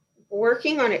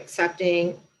working on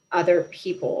accepting other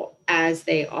people as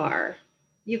they are.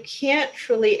 You can't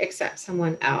truly accept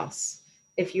someone else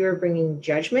if you are bringing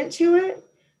judgment to it,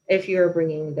 if you're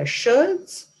bringing the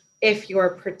shoulds, if you're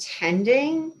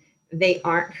pretending they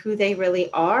aren't who they really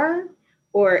are,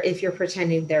 or if you're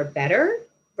pretending they're better,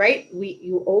 right?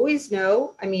 You always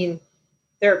know. I mean,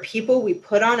 there are people we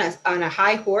put on a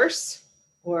high horse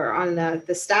or on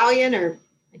the stallion, or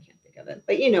I can't think of it,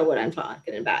 but you know what I'm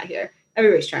talking about here.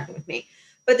 Everybody's tracking with me.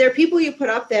 But there are people you put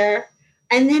up there,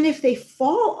 and then if they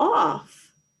fall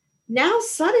off, now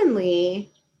suddenly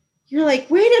you're like,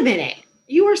 wait a minute,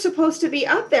 you were supposed to be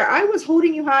up there. I was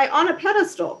holding you high on a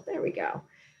pedestal. There we go.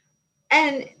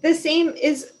 And the same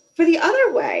is for the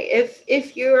other way.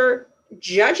 If you're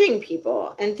judging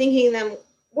people and thinking them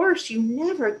worse, you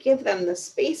never give them the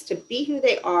space to be who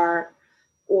they are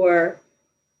or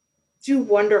do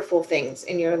wonderful things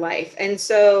in your life. And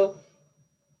so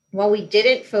while we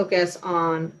didn't focus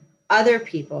on other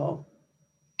people,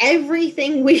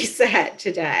 everything we said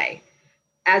today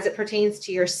as it pertains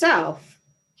to yourself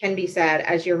can be said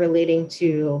as you're relating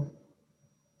to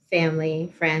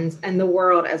family, friends, and the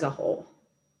world as a whole.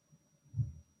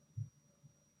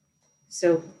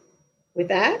 So with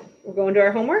that, we're going to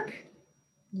our homework.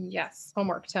 Yes,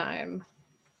 homework time.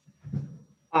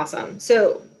 Awesome.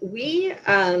 So we,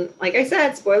 like I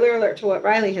said, spoiler alert to what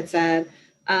Riley had said,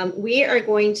 we are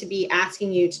going to be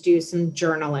asking you to do some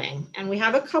journaling, and we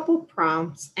have a couple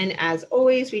prompts. And as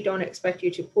always, we don't expect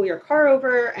you to pull your car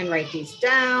over and write these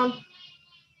down.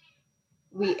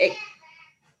 We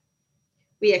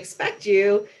expect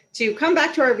you to come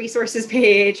back to our resources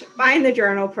page, find the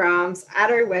journal prompts at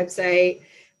our website,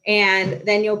 and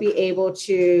then you'll be able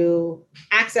to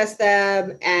access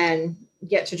them and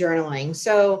get to journaling.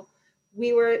 So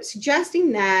we were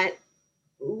suggesting that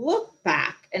look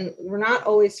back, and we're not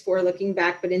always for looking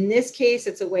back, but in this case,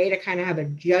 it's a way to kind of have a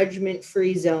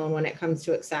judgment-free zone when it comes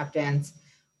to acceptance.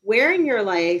 Where in your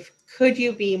life could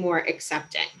you be more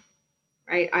accepting,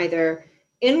 right? Either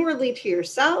inwardly to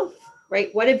yourself,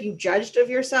 right? What have you judged of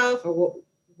yourself, or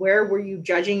where were you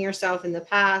judging yourself in the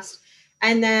past?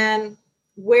 And then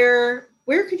where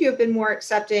could you have been more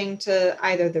accepting to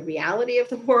either the reality of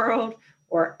the world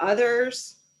or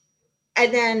others?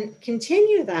 And then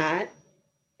continue that,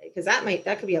 because that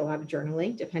could be a lot of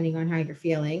journaling depending on how you're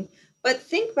feeling. But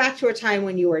think back to a time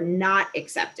when you were not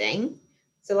accepting.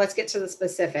 So let's get to the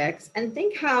specifics and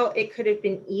think how it could have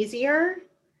been easier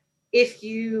if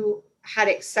you had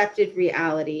accepted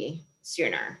reality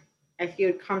sooner, if you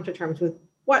had come to terms with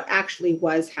what actually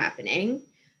was happening,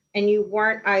 and you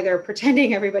weren't either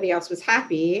pretending everybody else was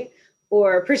happy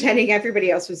or pretending everybody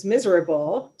else was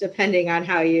miserable, depending on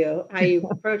how you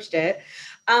approached it.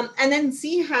 And then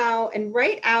see how, and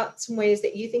write out some ways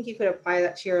that you think you could apply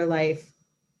that to your life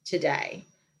today.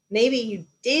 Maybe you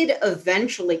did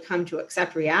eventually come to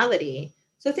accept reality.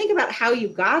 So think about how you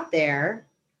got there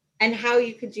and how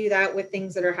you could do that with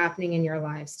things that are happening in your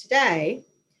lives today.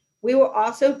 We will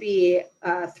also be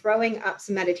throwing up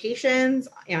some meditations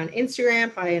on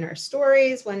Instagram, probably in our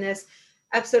stories when this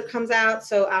episode comes out.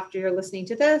 So after you're listening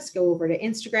to this, go over to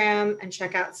Instagram and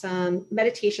check out some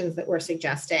meditations that we're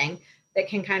suggesting that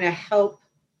can kind of help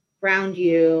ground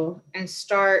you and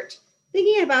start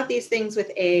thinking about these things with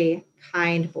a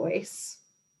kind voice.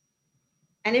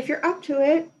 And if you're up to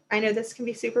it, I know this can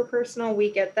be super personal.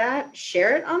 We get that.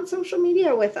 Share it on social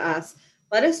media with us.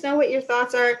 Let us know what your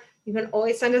thoughts are. You can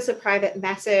always send us a private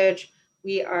message.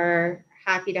 We are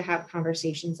happy to have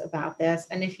conversations about this.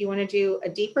 And if you want to do a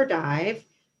deeper dive,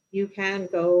 you can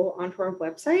go onto our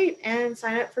website and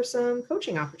sign up for some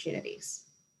coaching opportunities.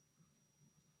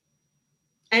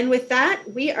 And with that,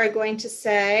 we are going to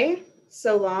say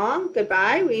so long,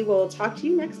 goodbye. We will talk to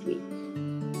you next week.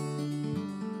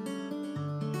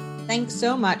 Thanks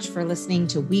so much for listening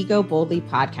to We Go Boldly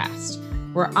podcast.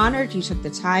 We're honored you took the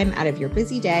time out of your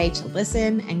busy day to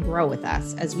listen and grow with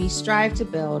us as we strive to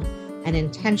build an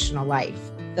intentional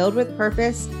life filled with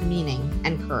purpose, meaning,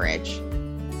 and courage.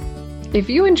 If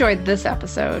you enjoyed this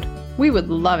episode, we would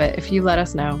love it if you let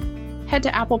us know. Head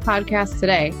to Apple Podcasts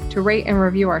today to rate and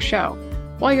review our show.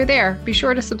 While you're there, be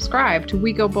sure to subscribe to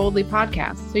We Go Boldly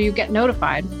podcast so you get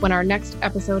notified when our next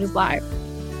episode is live.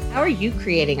 How are you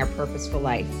creating a purposeful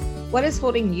life? What is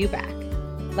holding you back?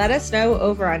 Let us know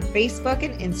over on Facebook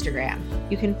and Instagram.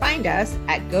 You can find us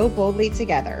at Go Boldly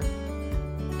Together.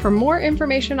 For more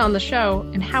information on the show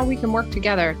and how we can work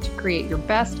together to create your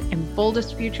best and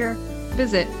boldest future,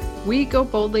 visit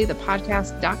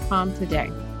WeGoBoldlyThePodcast.com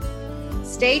today.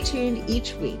 Stay tuned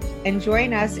each week and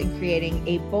join us in creating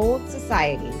a bold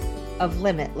society of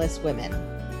limitless women.